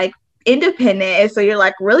 you're like independent. And so you're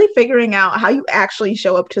like really figuring out how you actually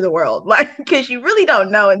show up to the world. Like, because you really don't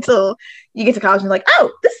know until you get to college and you're like,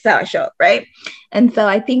 oh, this is how I show up, right? And so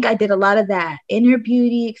I think I did a lot of that inner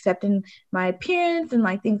beauty, accepting my appearance and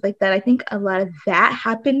like things like that. I think a lot of that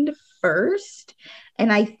happened first.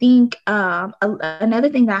 And I think another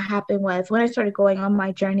thing that happened was when I started going on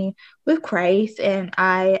my journey with Christ and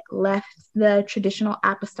I left the traditional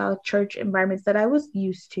apostolic church environments that I was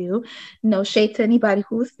used to. No shade to anybody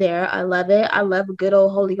who was there. I love it. I love a good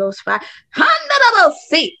old Holy Ghost fire.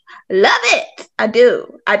 See, love it. I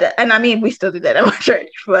do. And I mean, we still do that at my church.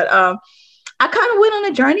 But I kind of went on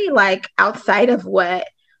a journey like outside of what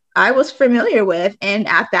I was familiar with. And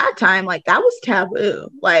at that time, like that was taboo.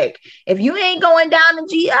 Like, if you ain't going down in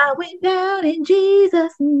I went down in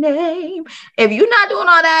Jesus' name. If you're not doing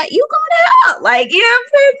all that, you going to hell. Like, you know what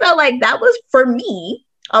I'm saying? So, like, that was for me,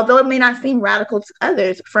 although it may not seem radical to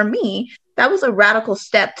others, for me, that was a radical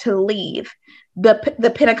step to leave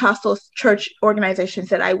the Pentecostal church organizations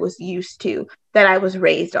that I was used to, that I was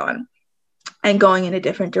raised on, and going in a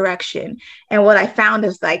different direction. And what I found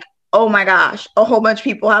is like, oh my gosh, a whole bunch of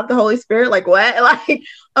people have the Holy Spirit. Like, what? Like,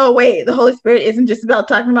 oh wait, the Holy Spirit isn't just about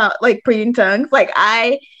talking about like preaching tongues.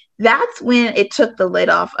 That's when it took the lid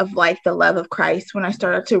off of like the love of Christ, when I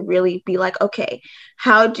started to really be like, okay,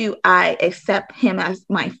 how do I accept him as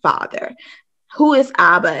my father? Who is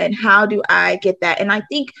Abba, and how do I get that? And I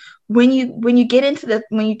think when you get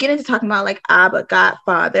into talking about like Abba, God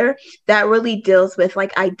Father, that really deals with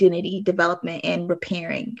like identity development and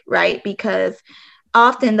repairing, right? Because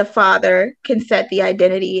often the father can set the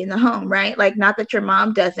identity in the home, right? Like, not that your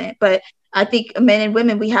mom doesn't, but I think men and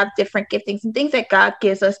women, we have different giftings and things that God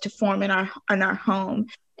gives us to form in our home.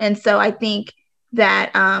 And so I think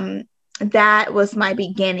that that was my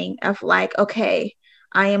beginning of like, okay,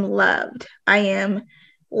 I am loved. I am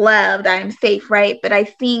loved. I am safe, right? But I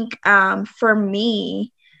think for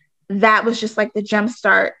me, that was just like the jump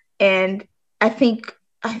start. And I think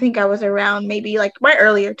I was around maybe like my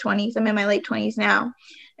earlier 20s. I'm in my late 20s now.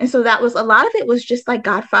 And so that was a lot of it was just like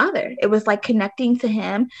Godfather. It was like connecting to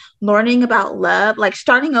him, learning about love, like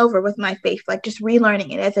starting over with my faith, like just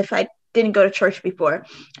relearning it as if I didn't go to church before,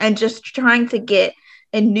 and just trying to get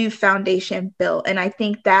a new foundation built. And I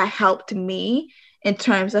think that helped me in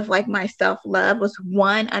terms of like my self-love, was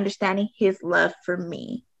one, understanding his love for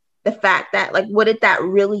me. The fact that like, what did that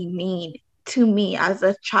really mean to me as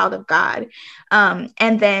a child of God?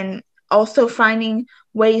 And then also finding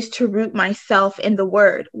ways to root myself in the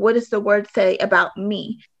word. What does the word say about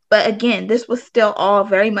me? But again, this was still all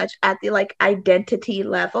very much at the like identity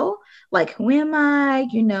level. Like, who am I?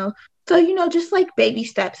 So, just like baby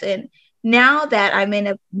steps. And now that I'm in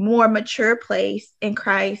a more mature place in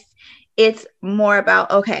Christ, it's more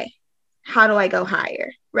about, okay, how do I go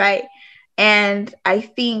higher? Right. And I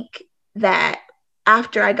think that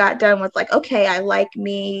after I got done with like, okay, I like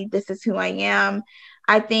me, this is who I am,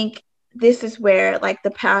 I think this is where like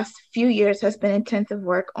the past few years has been intensive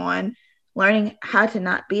work on learning how to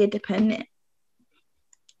not be a dependent.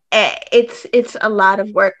 It's a lot of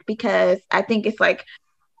work because I think it's like,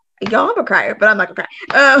 y'all, I'm a crier, but I'm not gonna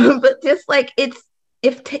cry. But just like it's,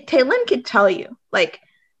 if Taylin could tell you like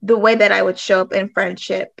the way that I would show up in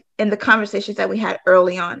friendship and the conversations that we had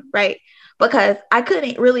early on, right? Because I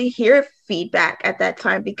couldn't really hear feedback at that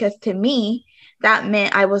time because to me that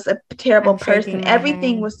meant I was a terrible I'm person. shaking my head.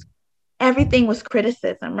 Everything was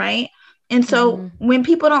criticism, right? And so when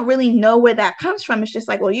people don't really know where that comes from, it's just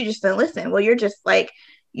like, well, you just didn't listen. Well, you're just like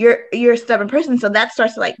you're a stubborn person. So that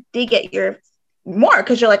starts to like dig at your more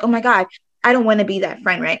because you're like, oh my God, I don't want to be that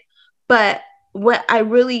friend, right? But what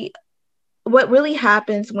really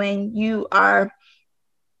happens when you are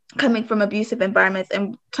coming from abusive environments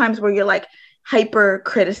and times where you're like hyper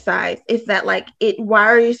criticized is that like it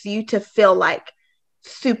wires you to feel like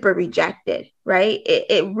super rejected, right?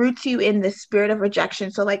 It roots you in the spirit of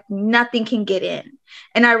rejection. So like nothing can get in.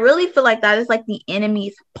 And I really feel like that is like the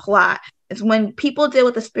enemy's plot. Is when people deal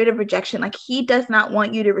with the spirit of rejection, like he does not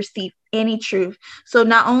want you to receive any truth. So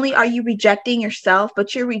not only are you rejecting yourself,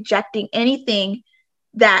 but you're rejecting anything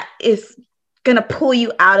that is going to pull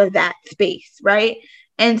you out of that space, right?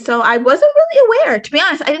 And so I wasn't really aware. To be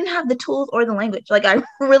honest, I didn't have the tools or the language. Like I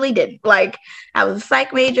really didn't. Like I was a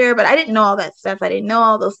psych major, but I didn't know all that stuff. I didn't know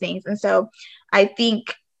all those things. And so I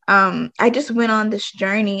think I just went on this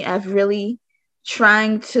journey of really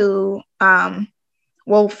trying to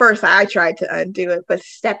well, first I tried to undo it, but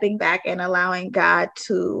stepping back and allowing God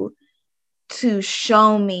to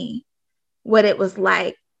show me what it was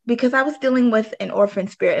like because I was dealing with an orphan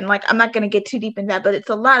spirit. And like, I'm not going to get too deep in that, but it's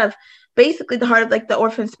a lot of basically the heart of like the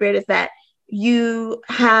orphan spirit is that you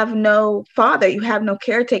have no father, you have no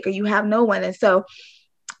caretaker, you have no one. And so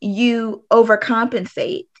you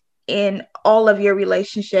overcompensate in all of your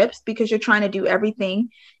relationships because you're trying to do everything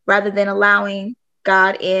rather than allowing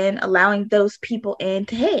God in, allowing those people in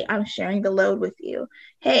to, hey, I'm sharing the load with you.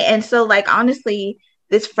 Hey, and so like honestly,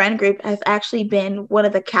 this friend group has actually been one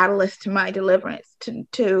of the catalysts to my deliverance,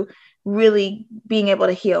 to really being able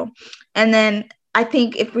to heal. And then I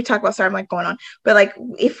think if we talk about, sorry, I'm like going on, but like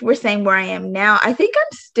if we're saying where I am now, I think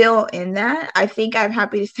I'm still in that. I think I'm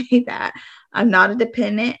happy to say that I'm not a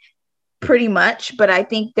dependent pretty much, but I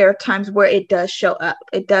think there are times where it does show up.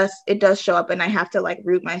 It does show up and I have to like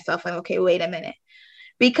root myself and okay, wait a minute.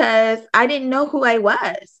 Because I didn't know who I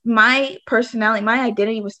was. My personality, my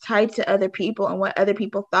identity was tied to other people and what other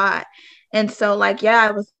people thought. And so like, yeah,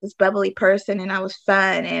 I was this bubbly person and I was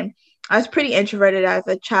fun and I was pretty introverted as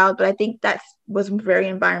a child, but I think that was very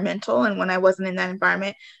environmental. And when I wasn't in that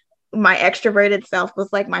environment, my extroverted self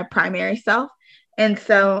was like my primary self. And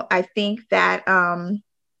so I think that,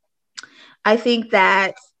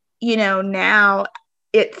 you know, now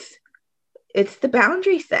it's it's the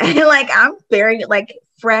boundary set. Like I'm very like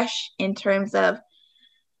fresh in terms of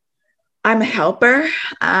I'm a helper.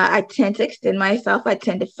 I tend to extend myself. I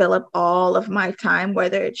tend to fill up all of my time,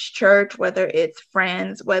 whether it's church, whether it's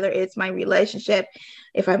friends, whether it's my relationship,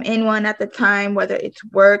 if I'm in one at the time, whether it's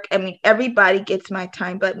work. I mean, everybody gets my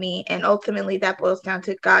time but me. And ultimately, that boils down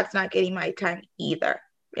to God's not getting my time either.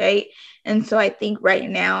 Right. And so I think right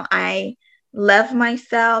now I love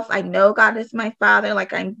myself. I know God is my father.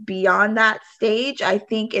 Like I'm beyond that stage. I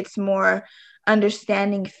think it's more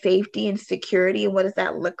understanding safety and security and what does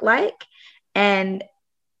that look like. And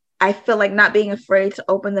I feel like not being afraid to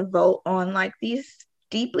open the vote on like these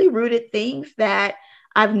deeply rooted things that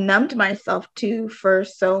I've numbed myself to for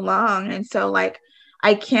so long. And so, like,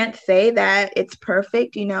 I can't say that it's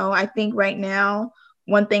perfect. You know, I think right now,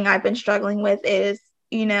 one thing I've been struggling with is,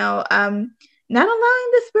 not allowing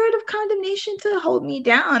the spirit of condemnation to hold me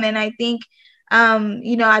down. And I think,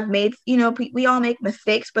 I've made, we all make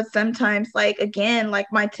mistakes, but sometimes, like, again, like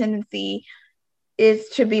my tendency is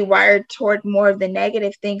to be wired toward more of the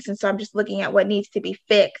negative things. And so I'm just looking at what needs to be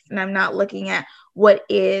fixed. And I'm not looking at what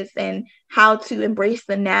is and how to embrace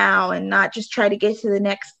the now and not just try to get to the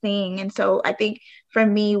next thing. And so I think for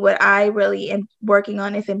me, what I really am working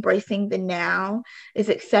on is embracing the now, is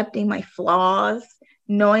accepting my flaws,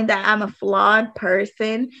 knowing that I'm a flawed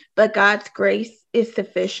person, but God's grace is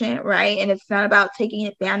sufficient, right? And it's not about taking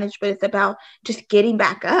advantage, but it's about just getting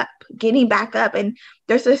back up, getting back up. And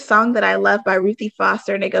there's this song that I love by Ruthie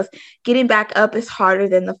Foster, and it goes, getting back up is harder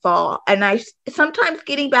than the fall. And I sometimes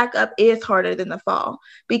getting back up is harder than the fall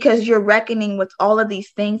because you're reckoning with all of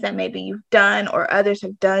these things that maybe you've done or others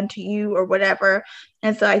have done to you or whatever.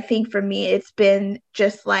 And so I think for me, it's been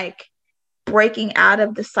just like breaking out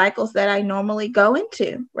of the cycles that I normally go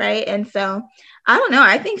into, right? And so I don't know.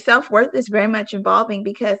 I think self-worth is very much evolving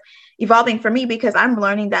for me, because I'm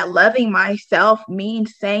learning that loving myself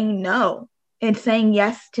means saying no and saying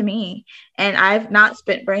yes to me. And I've not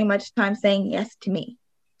spent very much time saying yes to me.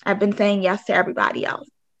 I've been saying yes to everybody else.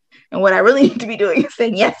 And what I really need to be doing is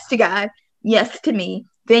saying yes to God, yes to me,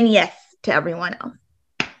 then yes to everyone else.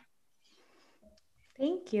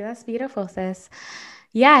 Thank you. That's beautiful, sis.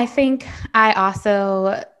 Yeah, I think I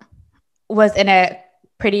also was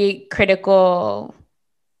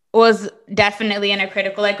definitely in a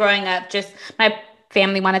critical, like growing up, just my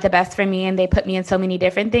family wanted the best for me and they put me in so many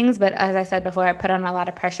different things. But as I said before, I put on a lot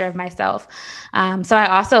of pressure of myself. So I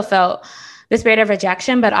also felt the spirit of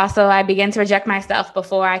rejection, but also I began to reject myself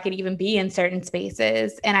before I could even be in certain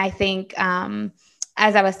spaces. And I think,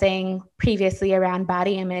 as I was saying previously around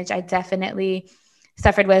body image, I definitely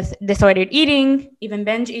suffered with disordered eating, even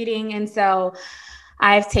binge eating. And so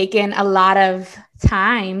I've taken a lot of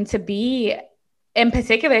time to be, in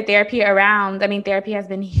particular, therapy has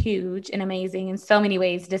been huge and amazing in so many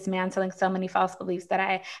ways, dismantling so many false beliefs that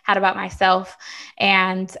I had about myself.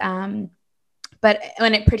 And, but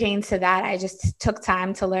when it pertains to that, I just took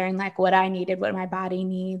time to learn like what I needed, what my body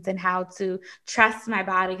needs, and how to trust my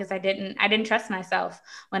body, because I didn't trust myself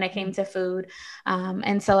when it came to food.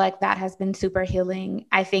 And so like that has been super healing.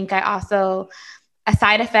 I think I also, a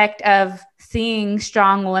side effect of seeing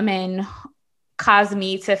strong women caused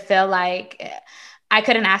me to feel like I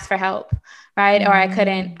couldn't ask for help. Right. Or I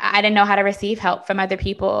didn't know how to receive help from other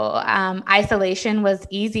people. Isolation was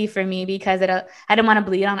easy for me because I didn't want to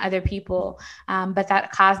bleed on other people. But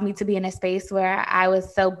that caused me to be in a space where I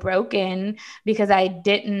was so broken because I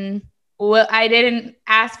didn't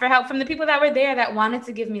ask for help from the people that were there that wanted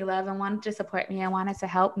to give me love and wanted to support me and wanted to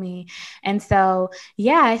help me. And so,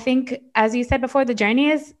 yeah, I think, as you said before, the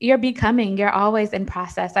journey is you're always in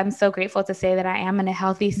process. I'm so grateful to say that I am in a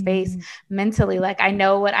healthy space mentally. Like I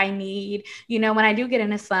know what I need, when I do get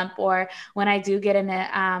in a slump or when I do get in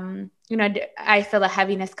I feel a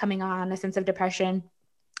heaviness coming on, a sense of depression.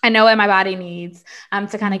 I know what my body needs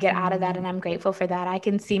to kind of get out of that. And I'm grateful for that. I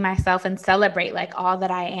can see myself and celebrate like all that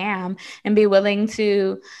I am and be willing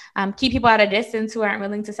to keep people at a distance who aren't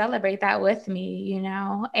willing to celebrate that with me,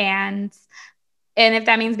 and if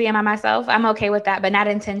that means being by myself, I'm okay with that, but not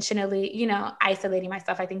intentionally, isolating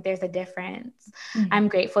myself. I think there's a difference. I'm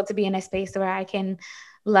grateful to be in a space where I can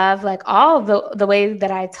love like all the way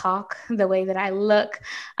that I talk, the way that I look,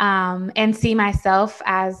 and see myself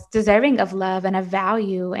as deserving of love and of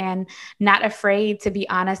value, and not afraid to be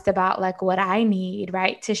honest about like what I need,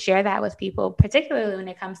 right? To share that with people, particularly when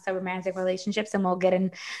it comes to romantic relationships. And we'll get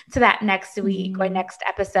into that next week or next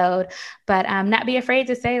episode, but not be afraid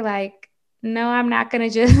to say like, no, I'm not going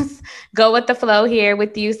to just go with the flow here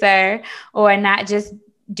with you, sir, or not just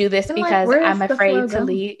do this and because like, I'm afraid to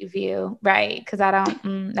leave you. Right. Because I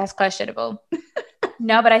don't, that's questionable.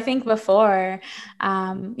 No, but I think before,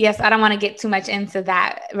 yes, I don't want to get too much into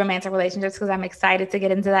that romantic relationships because I'm excited to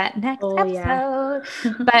get into that next episode. Yeah.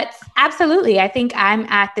 But absolutely, I think I'm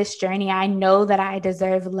at this journey. I know that I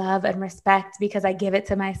deserve love and respect because I give it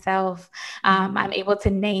to myself. I'm able to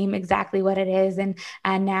name exactly what it is. And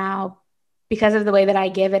now, because of the way that I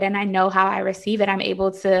give it and I know how I receive it, I'm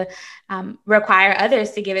able to require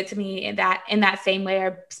others to give it to me in that same way,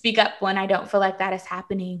 or speak up when I don't feel like that is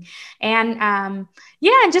happening. And and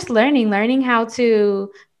just learning how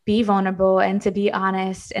to be vulnerable and to be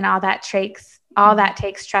honest, and all that takes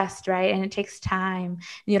trust, right? And it takes time.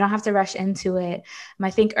 You don't have to rush into it. I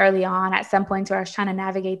think early on at some points where I was trying to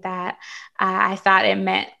navigate that, I thought it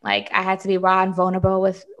meant like I had to be raw and vulnerable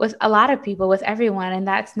with a lot of people, with everyone. And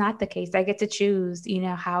that's not the case. I get to choose,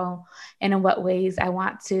 how and in what ways I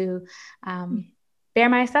want to bear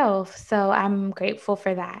myself. So I'm grateful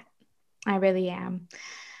for that. I really am.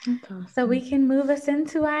 Awesome. So we can move us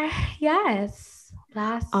into our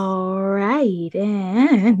All right,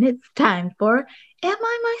 and it's time for Am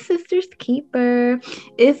I My Sister's Keeper?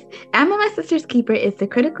 Am I My Sister's Keeper is the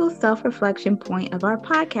critical self-reflection point of our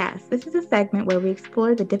podcast. This is a segment where we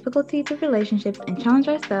explore the difficulties of relationships and challenge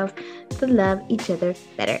ourselves to love each other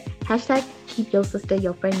better. Hashtag keep your sister,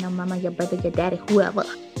 your friend, your mama, your brother, your daddy, whoever.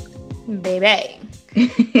 Baby.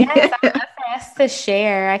 Yes, I'd love for us to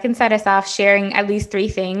share. I can start us off sharing at least 3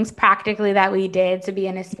 things practically that we did to be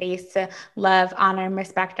in a space to love, honor, and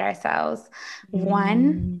respect ourselves.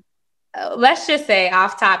 1, let's just say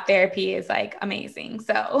off top, therapy is like amazing.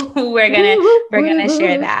 So we're gonna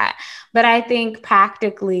share that. But I think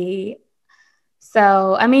practically,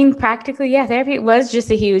 therapy was just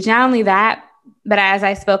not only that, But as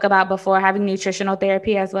I spoke about before, having nutritional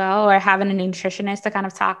therapy as well, or having a nutritionist to kind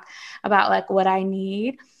of talk about like what I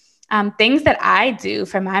need. Things that I do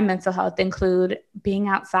for my mental health include being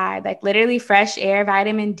outside, like literally fresh air.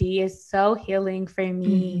 Vitamin D is so healing for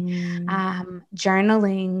me.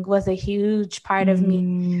 Journaling was a huge part of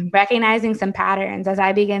me, recognizing some patterns as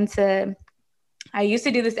I used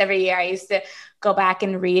to do this every year. I used to go back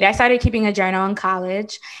and read. I started keeping a journal in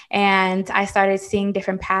college, and I started seeing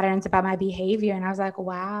different patterns about my behavior. And I was like,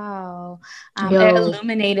 wow, it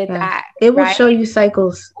illuminated that. It will show you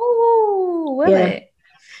cycles. Ooh, will it?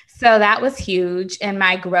 So that was huge in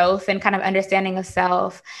my growth and kind of understanding of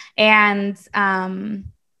self. And I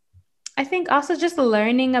think also just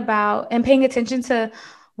learning about and paying attention to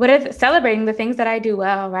celebrating the things that I do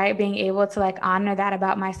well, right? Being able to like honor that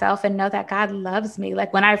about myself and know that God loves me.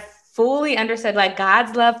 Like when I fully understood like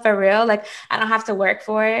God's love for real, like I don't have to work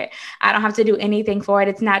for it. I don't have to do anything for it.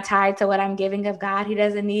 It's not tied to what I'm giving of God. He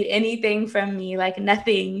doesn't need anything from me, like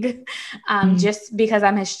nothing. Just because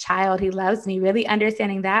I'm his child, he loves me. Really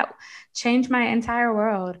understanding that changed my entire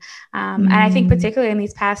world. And I think particularly in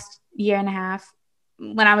these past year and a half,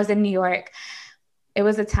 when I was in New York, it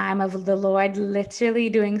was a time of the Lord literally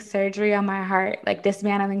doing surgery on my heart, like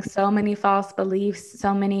dismantling so many false beliefs,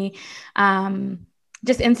 so many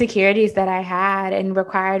just insecurities that I had, and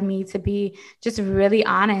required me to be just really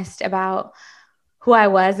honest about who I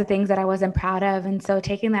was, the things that I wasn't proud of. And so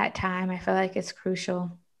taking that time, I feel like is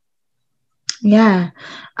crucial. Yeah.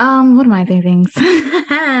 What am I thinking?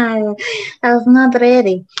 I was not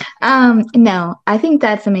ready. No, I think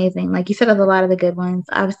that's amazing. Like you said, there's a lot of the good ones.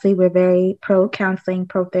 Obviously, we're very pro counseling,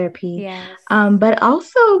 pro therapy. Yes. But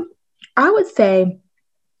also, I would say,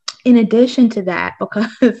 in addition to that,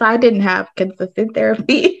 because I didn't have consistent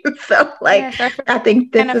therapy, so like I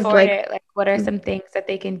think this is like what are some things that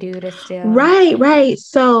they can do to still right.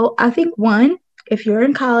 So I think one, if you're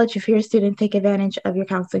in college, if you're a student, take advantage of your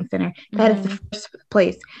counseling center. That is the first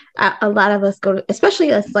place. A lot of us go to,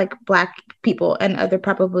 especially us like Black people and other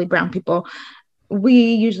probably brown people. We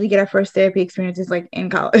usually get our first therapy experiences like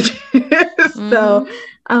in college. So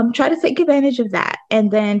try to take advantage of that,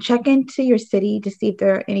 and then check into your city to see if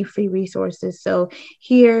there are any free resources. So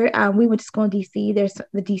here, we went to school in DC. There's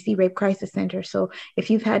the DC Rape Crisis Center. So if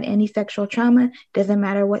you've had any sexual trauma, doesn't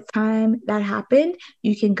matter what time that happened,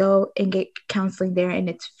 you can go and get counseling there, and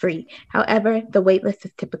it's free. However, the wait list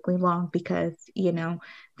is typically long because,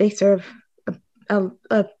 they serve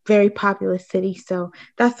a very populous city. So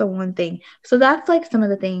that's the one thing. So that's like some of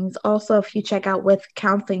the things. Also, if you check out with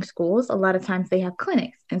counseling schools, a lot of times they have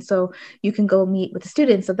clinics. And so you can go meet with the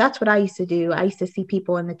students. So that's what I used to do. I used to see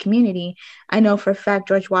people in the community. I know for a fact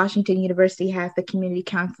George Washington University has the Community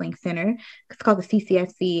Counseling Center. It's called the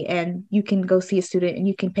CCSC. And you can go see a student and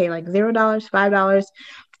you can pay like $0, $5.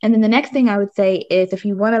 And then the next thing I would say is if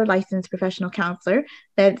you want a licensed professional counselor,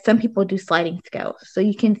 that some people do sliding scale. So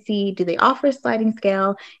you can see, do they offer a sliding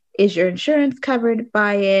scale? Is your insurance covered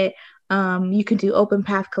by it? You can do Open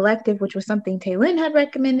Path Collective, which was something Taylin had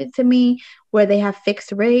recommended to me, where they have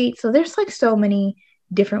fixed rates. So there's like so many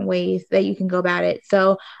different ways that you can go about it.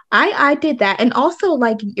 So I did that. And also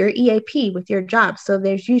like your EAP with your job. So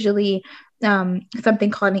there's usually something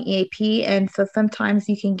called an EAP. And so sometimes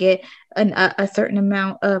you can get a certain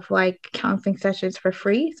amount of like counseling sessions for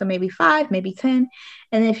free. So maybe 5, maybe 10.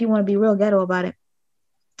 And then if you want to be real ghetto about it,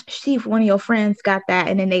 see if one of your friends got that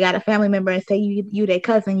and then they got a family member and say you their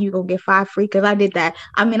cousin, you gonna get 5 free. Because I did that.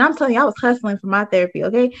 I mean, I'm telling you, I was hustling for my therapy,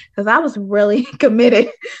 okay? Because I was really committed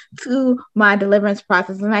to my deliverance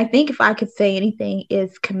process. And I think if I could say anything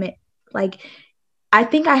is commit. Like, I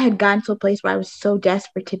think I had gotten to a place where I was so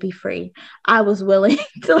desperate to be free. I was willing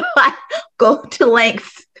to like go to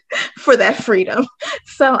lengths for that freedom.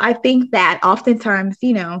 So I think that oftentimes,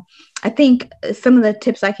 I think some of the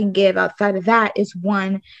tips I can give outside of that is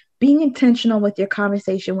one, being intentional with your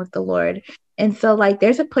conversation with the Lord. And so like,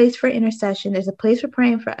 there's a place for intercession. There's a place for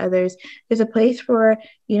praying for others. There's a place for,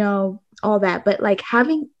 all that. But like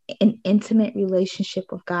having an intimate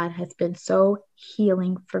relationship with God has been so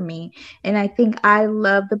healing for me. And I think I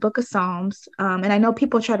love the book of Psalms. And I know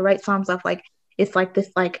people try to write Psalms off like it's like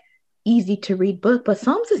this like easy to read book, but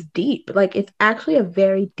Psalms is deep. Like it's actually a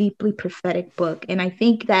very deeply prophetic book. And I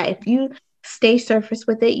think that if you stay surface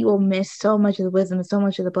with it, you will miss so much of the wisdom and so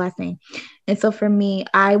much of the blessing. And so for me,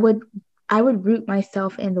 I would I would root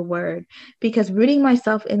myself in the word, because rooting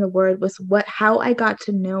myself in the word was how I got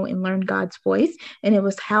to know and learn God's voice. And it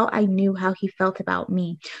was how I knew how he felt about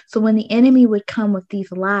me. So when the enemy would come with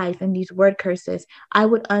these lies and these word curses, I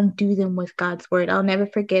would undo them with God's word. I'll never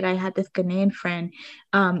forget, I had this Ghanaian friend,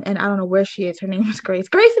 and I don't know where she is. Her name was Grace.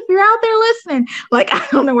 Grace, if you're out there listening, like, I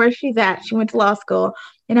don't know where she's at. She went to law school.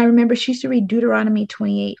 And I remember she used to read Deuteronomy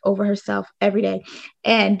 28 over herself every day.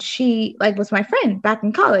 And she like was my friend back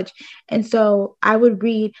in college. And so I would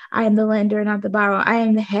read, I am the lender and not the borrower. I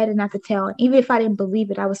am the head and not the tail. And even if I didn't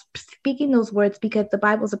believe it, I was speaking those words because the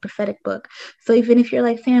Bible is a prophetic book. So even if you're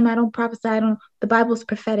like, Sam, I don't prophesy, the Bible is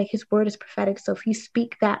prophetic. His word is prophetic. So if you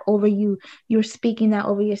speak that over you, you're speaking that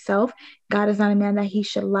over yourself. God is not a man that he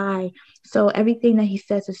should lie. So everything that he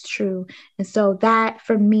says is true. And so that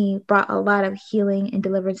for me brought a lot of healing and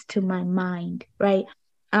deliverance to my mind, right?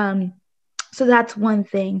 So that's one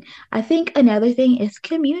thing. I think another thing is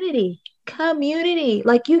community. Community.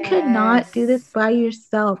 Like, you cannot do this by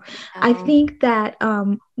yourself. No. I think that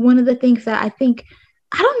one of the things that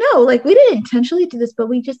I don't know, like, we didn't intentionally do this, but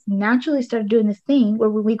we just naturally started doing this thing where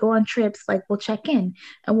when we go on trips, like, we'll check in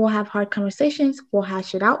and we'll have hard conversations. We'll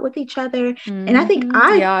hash it out with each other. And I think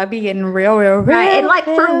I'd be getting real. Right. And like,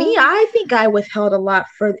 for me, I think I withheld a lot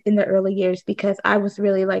in the early years because I was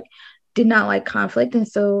really like, did not like conflict. And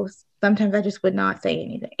so sometimes I just would not say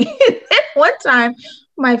anything. One time,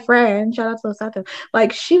 my friend, shout out to Osato,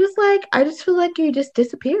 like, she was like, I just feel like you just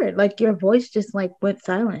disappeared. Like, your voice just like went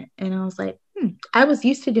silent. And I was like, I was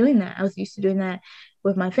used to doing that. I was used to doing that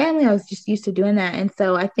with my family. I was just used to doing that. And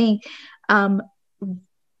so I think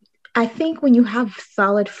when you have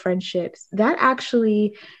solid friendships, that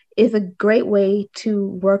actually is a great way to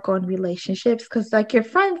work on relationships, because like your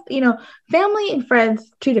friends, family and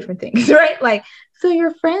friends, two different things, right? Like, so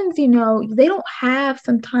your friends, they don't have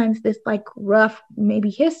sometimes this like rough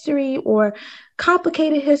maybe history or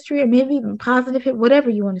complicated history or maybe even positive, whatever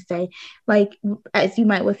you want to say, like as you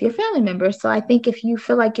might with your family members. So I think if you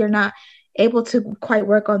feel like you're not able to quite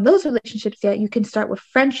work on those relationships yet, you can start with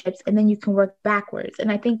friendships and then you can work backwards.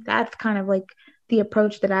 And I think that's kind of like the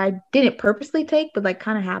approach that I didn't purposely take, but like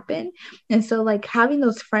kind of happened. And so like having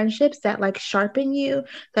those friendships that like sharpen you,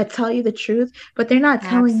 that tell you the truth, but they're not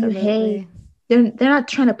telling you, hey, they're not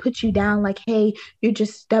trying to put you down like, hey, you're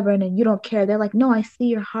just stubborn and you don't care. They're like, no, I see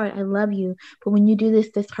your heart. I love you. But when you do this,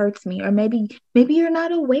 this hurts me. Or maybe you're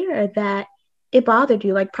not aware that it bothered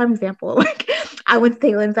you. Like, prime example, like I went to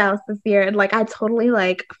Taylor's house this year and like I totally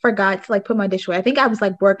like forgot to like put my dish away. I think I was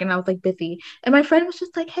like working, I was like busy. And my friend was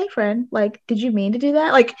just like, hey friend, like, did you mean to do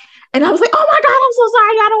that? Like, and I was like, oh my God, I'm so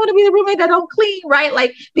sorry. I don't want to be the roommate that don't clean, right?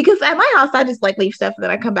 Like, because at my house, I just like leave stuff and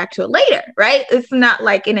then I come back to it later, right? It's not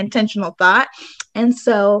like an intentional thought. And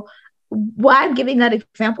so why I'm giving that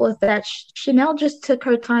example is that Chanel just took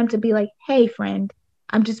her time to be like, hey friend,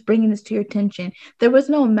 I'm just bringing this to your attention. There was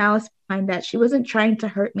no malice behind that. She wasn't trying to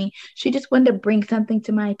hurt me. She just wanted to bring something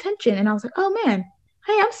to my attention. And I was like, oh man,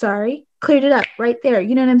 hey, I'm sorry. Cleared it up right there.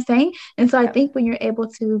 You know what I'm saying? And so I think when you're able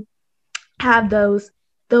to have those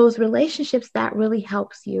relationships, that really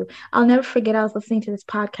helps you. I'll never forget, I was listening to this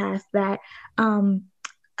podcast that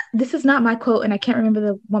this is not my quote and I can't remember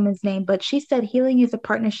the woman's name, but she said healing is a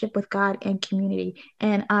partnership with God and community.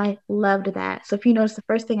 And I loved that. So if you notice, the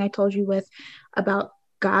first thing I told you was about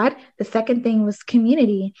God. The second thing was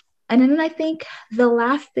community. And then I think the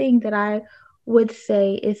last thing that I would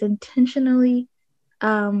say is intentionally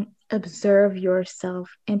observe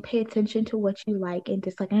yourself and pay attention to what you like and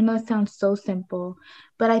dislike. I know it sounds so simple,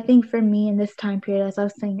 but I think for me in this time period, as I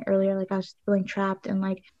was saying earlier, like I was feeling trapped and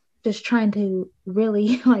like just trying to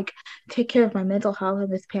really like take care of my mental health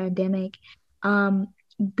in this pandemic.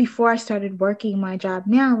 Before I started working my job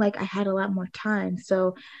now, like I had a lot more time.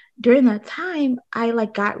 So during that time, I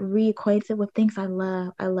like got reacquainted with things I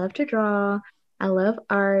love. I love to draw. I love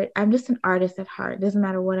art. I'm just an artist at heart. It doesn't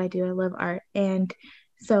matter what I do. I love art. And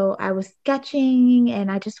so I was sketching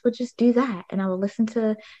and I just would just do that. And I would listen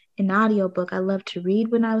to an audiobook. I loved to read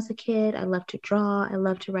when I was a kid. I loved to draw. I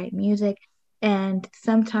loved to write music. And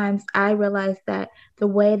sometimes I realized that the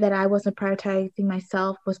way that I wasn't prioritizing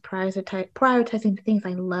myself was prioritizing the things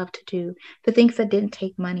I love to do, the things that didn't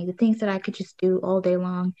take money, the things that I could just do all day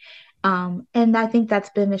long. And I think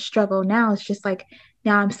that's been a struggle now. It's just like,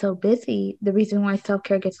 now I'm so busy. The reason why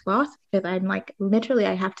self-care gets lost is because I'm like, literally,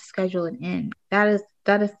 I have to schedule it in. That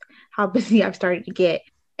is how busy I've started to get.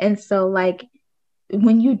 And so like,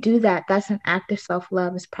 when you do that, that's an act of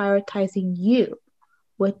self-love. It's prioritizing you.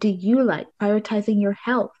 What do you like? Prioritizing your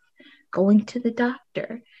health, going to the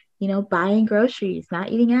doctor, buying groceries,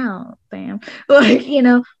 not eating out, fam. Like,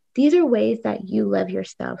 these are ways that you love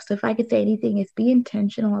yourself. So if I could say anything, it's be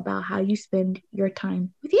intentional about how you spend your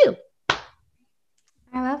time with you.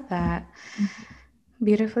 I love that.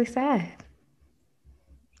 Beautifully said.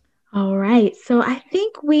 All right. So I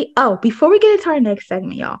think before we get into our next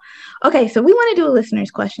segment, y'all. Okay, so we want to do a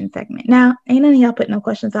listener's question segment. Now, ain't none of y'all put no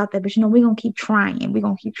questions out there, but we're going to keep trying. We're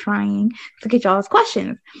going to keep trying to get y'all's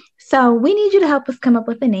questions. So we need you to help us come up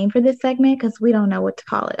with a name for this segment because we don't know what to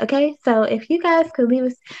call it. Okay. So if you guys could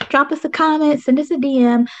drop us a comment, send us a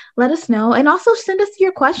DM, let us know. And also send us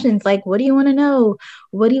your questions. Like, what do you want to know?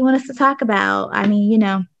 What do you want us to talk about? I mean,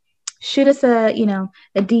 shoot us a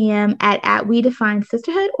DM at We Define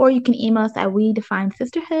Sisterhood, or you can email us at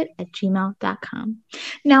wedefinesisterhood@gmail.com.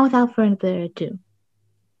 Now, without further ado,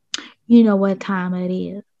 you know what time it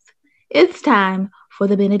is. It's time for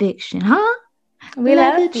the benediction, huh?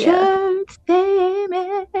 Let the church say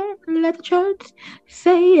amen. Let the church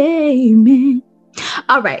say amen.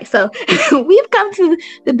 All right, so we've come to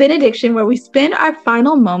the benediction where we spend our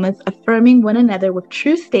final moments affirming one another with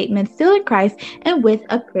true statements still in Christ and with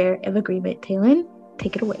a prayer of agreement. Taylin,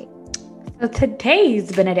 take it away. So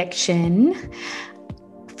today's benediction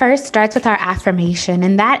first starts with our affirmation,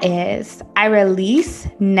 and that is, I release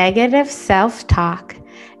negative self-talk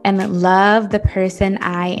and love the person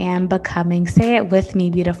I am becoming. Say it with me,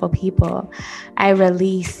 beautiful people. I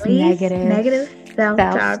release negative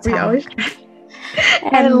self-talk. We always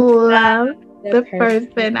and love the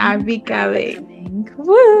person I'm becoming.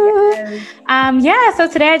 Woo! Yes. So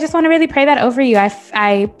today I just want to really pray that over you.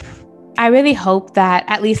 I really hope that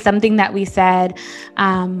at least something that we said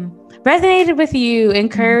resonated with you,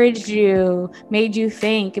 encouraged you, made you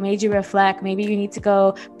think, made you reflect. Maybe you need to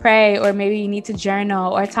go pray, or maybe you need to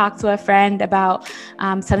journal or talk to a friend about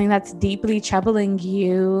something that's deeply troubling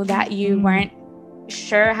you that you weren't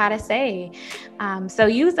sure how to say. So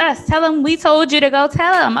use us. Tell them we told you to go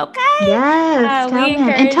tell them, okay? Yes, tell them.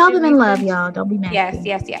 And tell them in love, y'all. Don't be mad.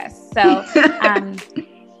 Yes. So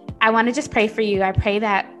I want to just pray for you. I pray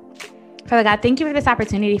that, Father God, thank you for this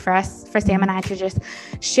opportunity for us, for Sam and I, to just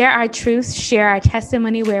share our truths, share our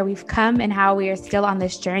testimony, where we've come and how we are still on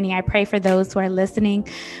this journey. I pray for those who are listening,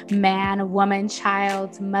 man, woman,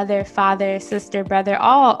 child, mother, father, sister, brother,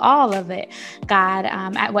 all of it, God,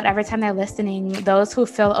 at whatever time they're listening, those who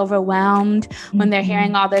feel overwhelmed when they're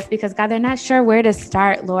hearing all this, because God, they're not sure where to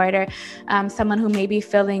start, Lord, or someone who may be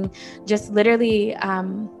feeling just literally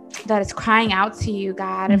that is crying out to you,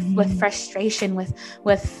 God, with frustration,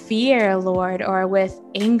 with fear, Lord, or with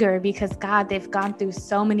anger, because God, they've gone through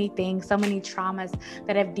so many things, so many traumas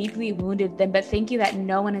that have deeply wounded them. But thank you that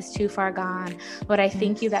no one is too far gone. Lord, I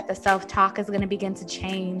thank you that the self-talk is going to begin to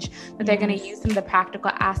change, that they're going to use some of the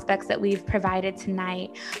practical aspects that we've provided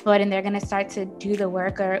tonight, Lord, and they're going to start to do the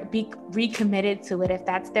work or be recommitted to it. If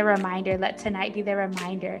that's their reminder, let tonight be their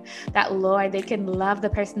reminder that, Lord, they can love the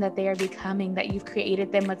person that they are becoming, that you've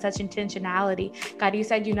created them with such intentionality. God, you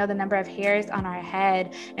said you know the number of hairs on our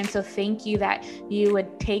head. And so thank you that you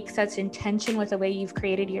would take such intention with the way you've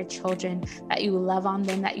created your children, that you love on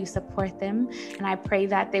them, that you support them. And I pray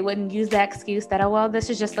that they wouldn't use the excuse that, oh, well, this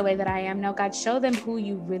is just the way that I am. No, God, show them who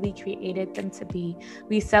you really created them to be.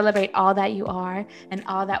 We celebrate all that you are and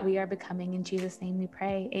all that we are becoming. In Jesus' name we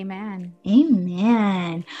pray. Amen.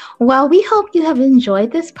 Amen. Well, we hope you have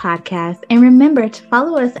enjoyed this podcast, and remember to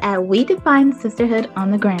follow us at We Define Sisterhood on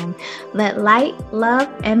the gram. Let light, love,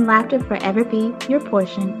 and laughter forever be your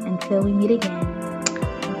portion until we meet again.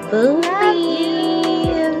 Bye.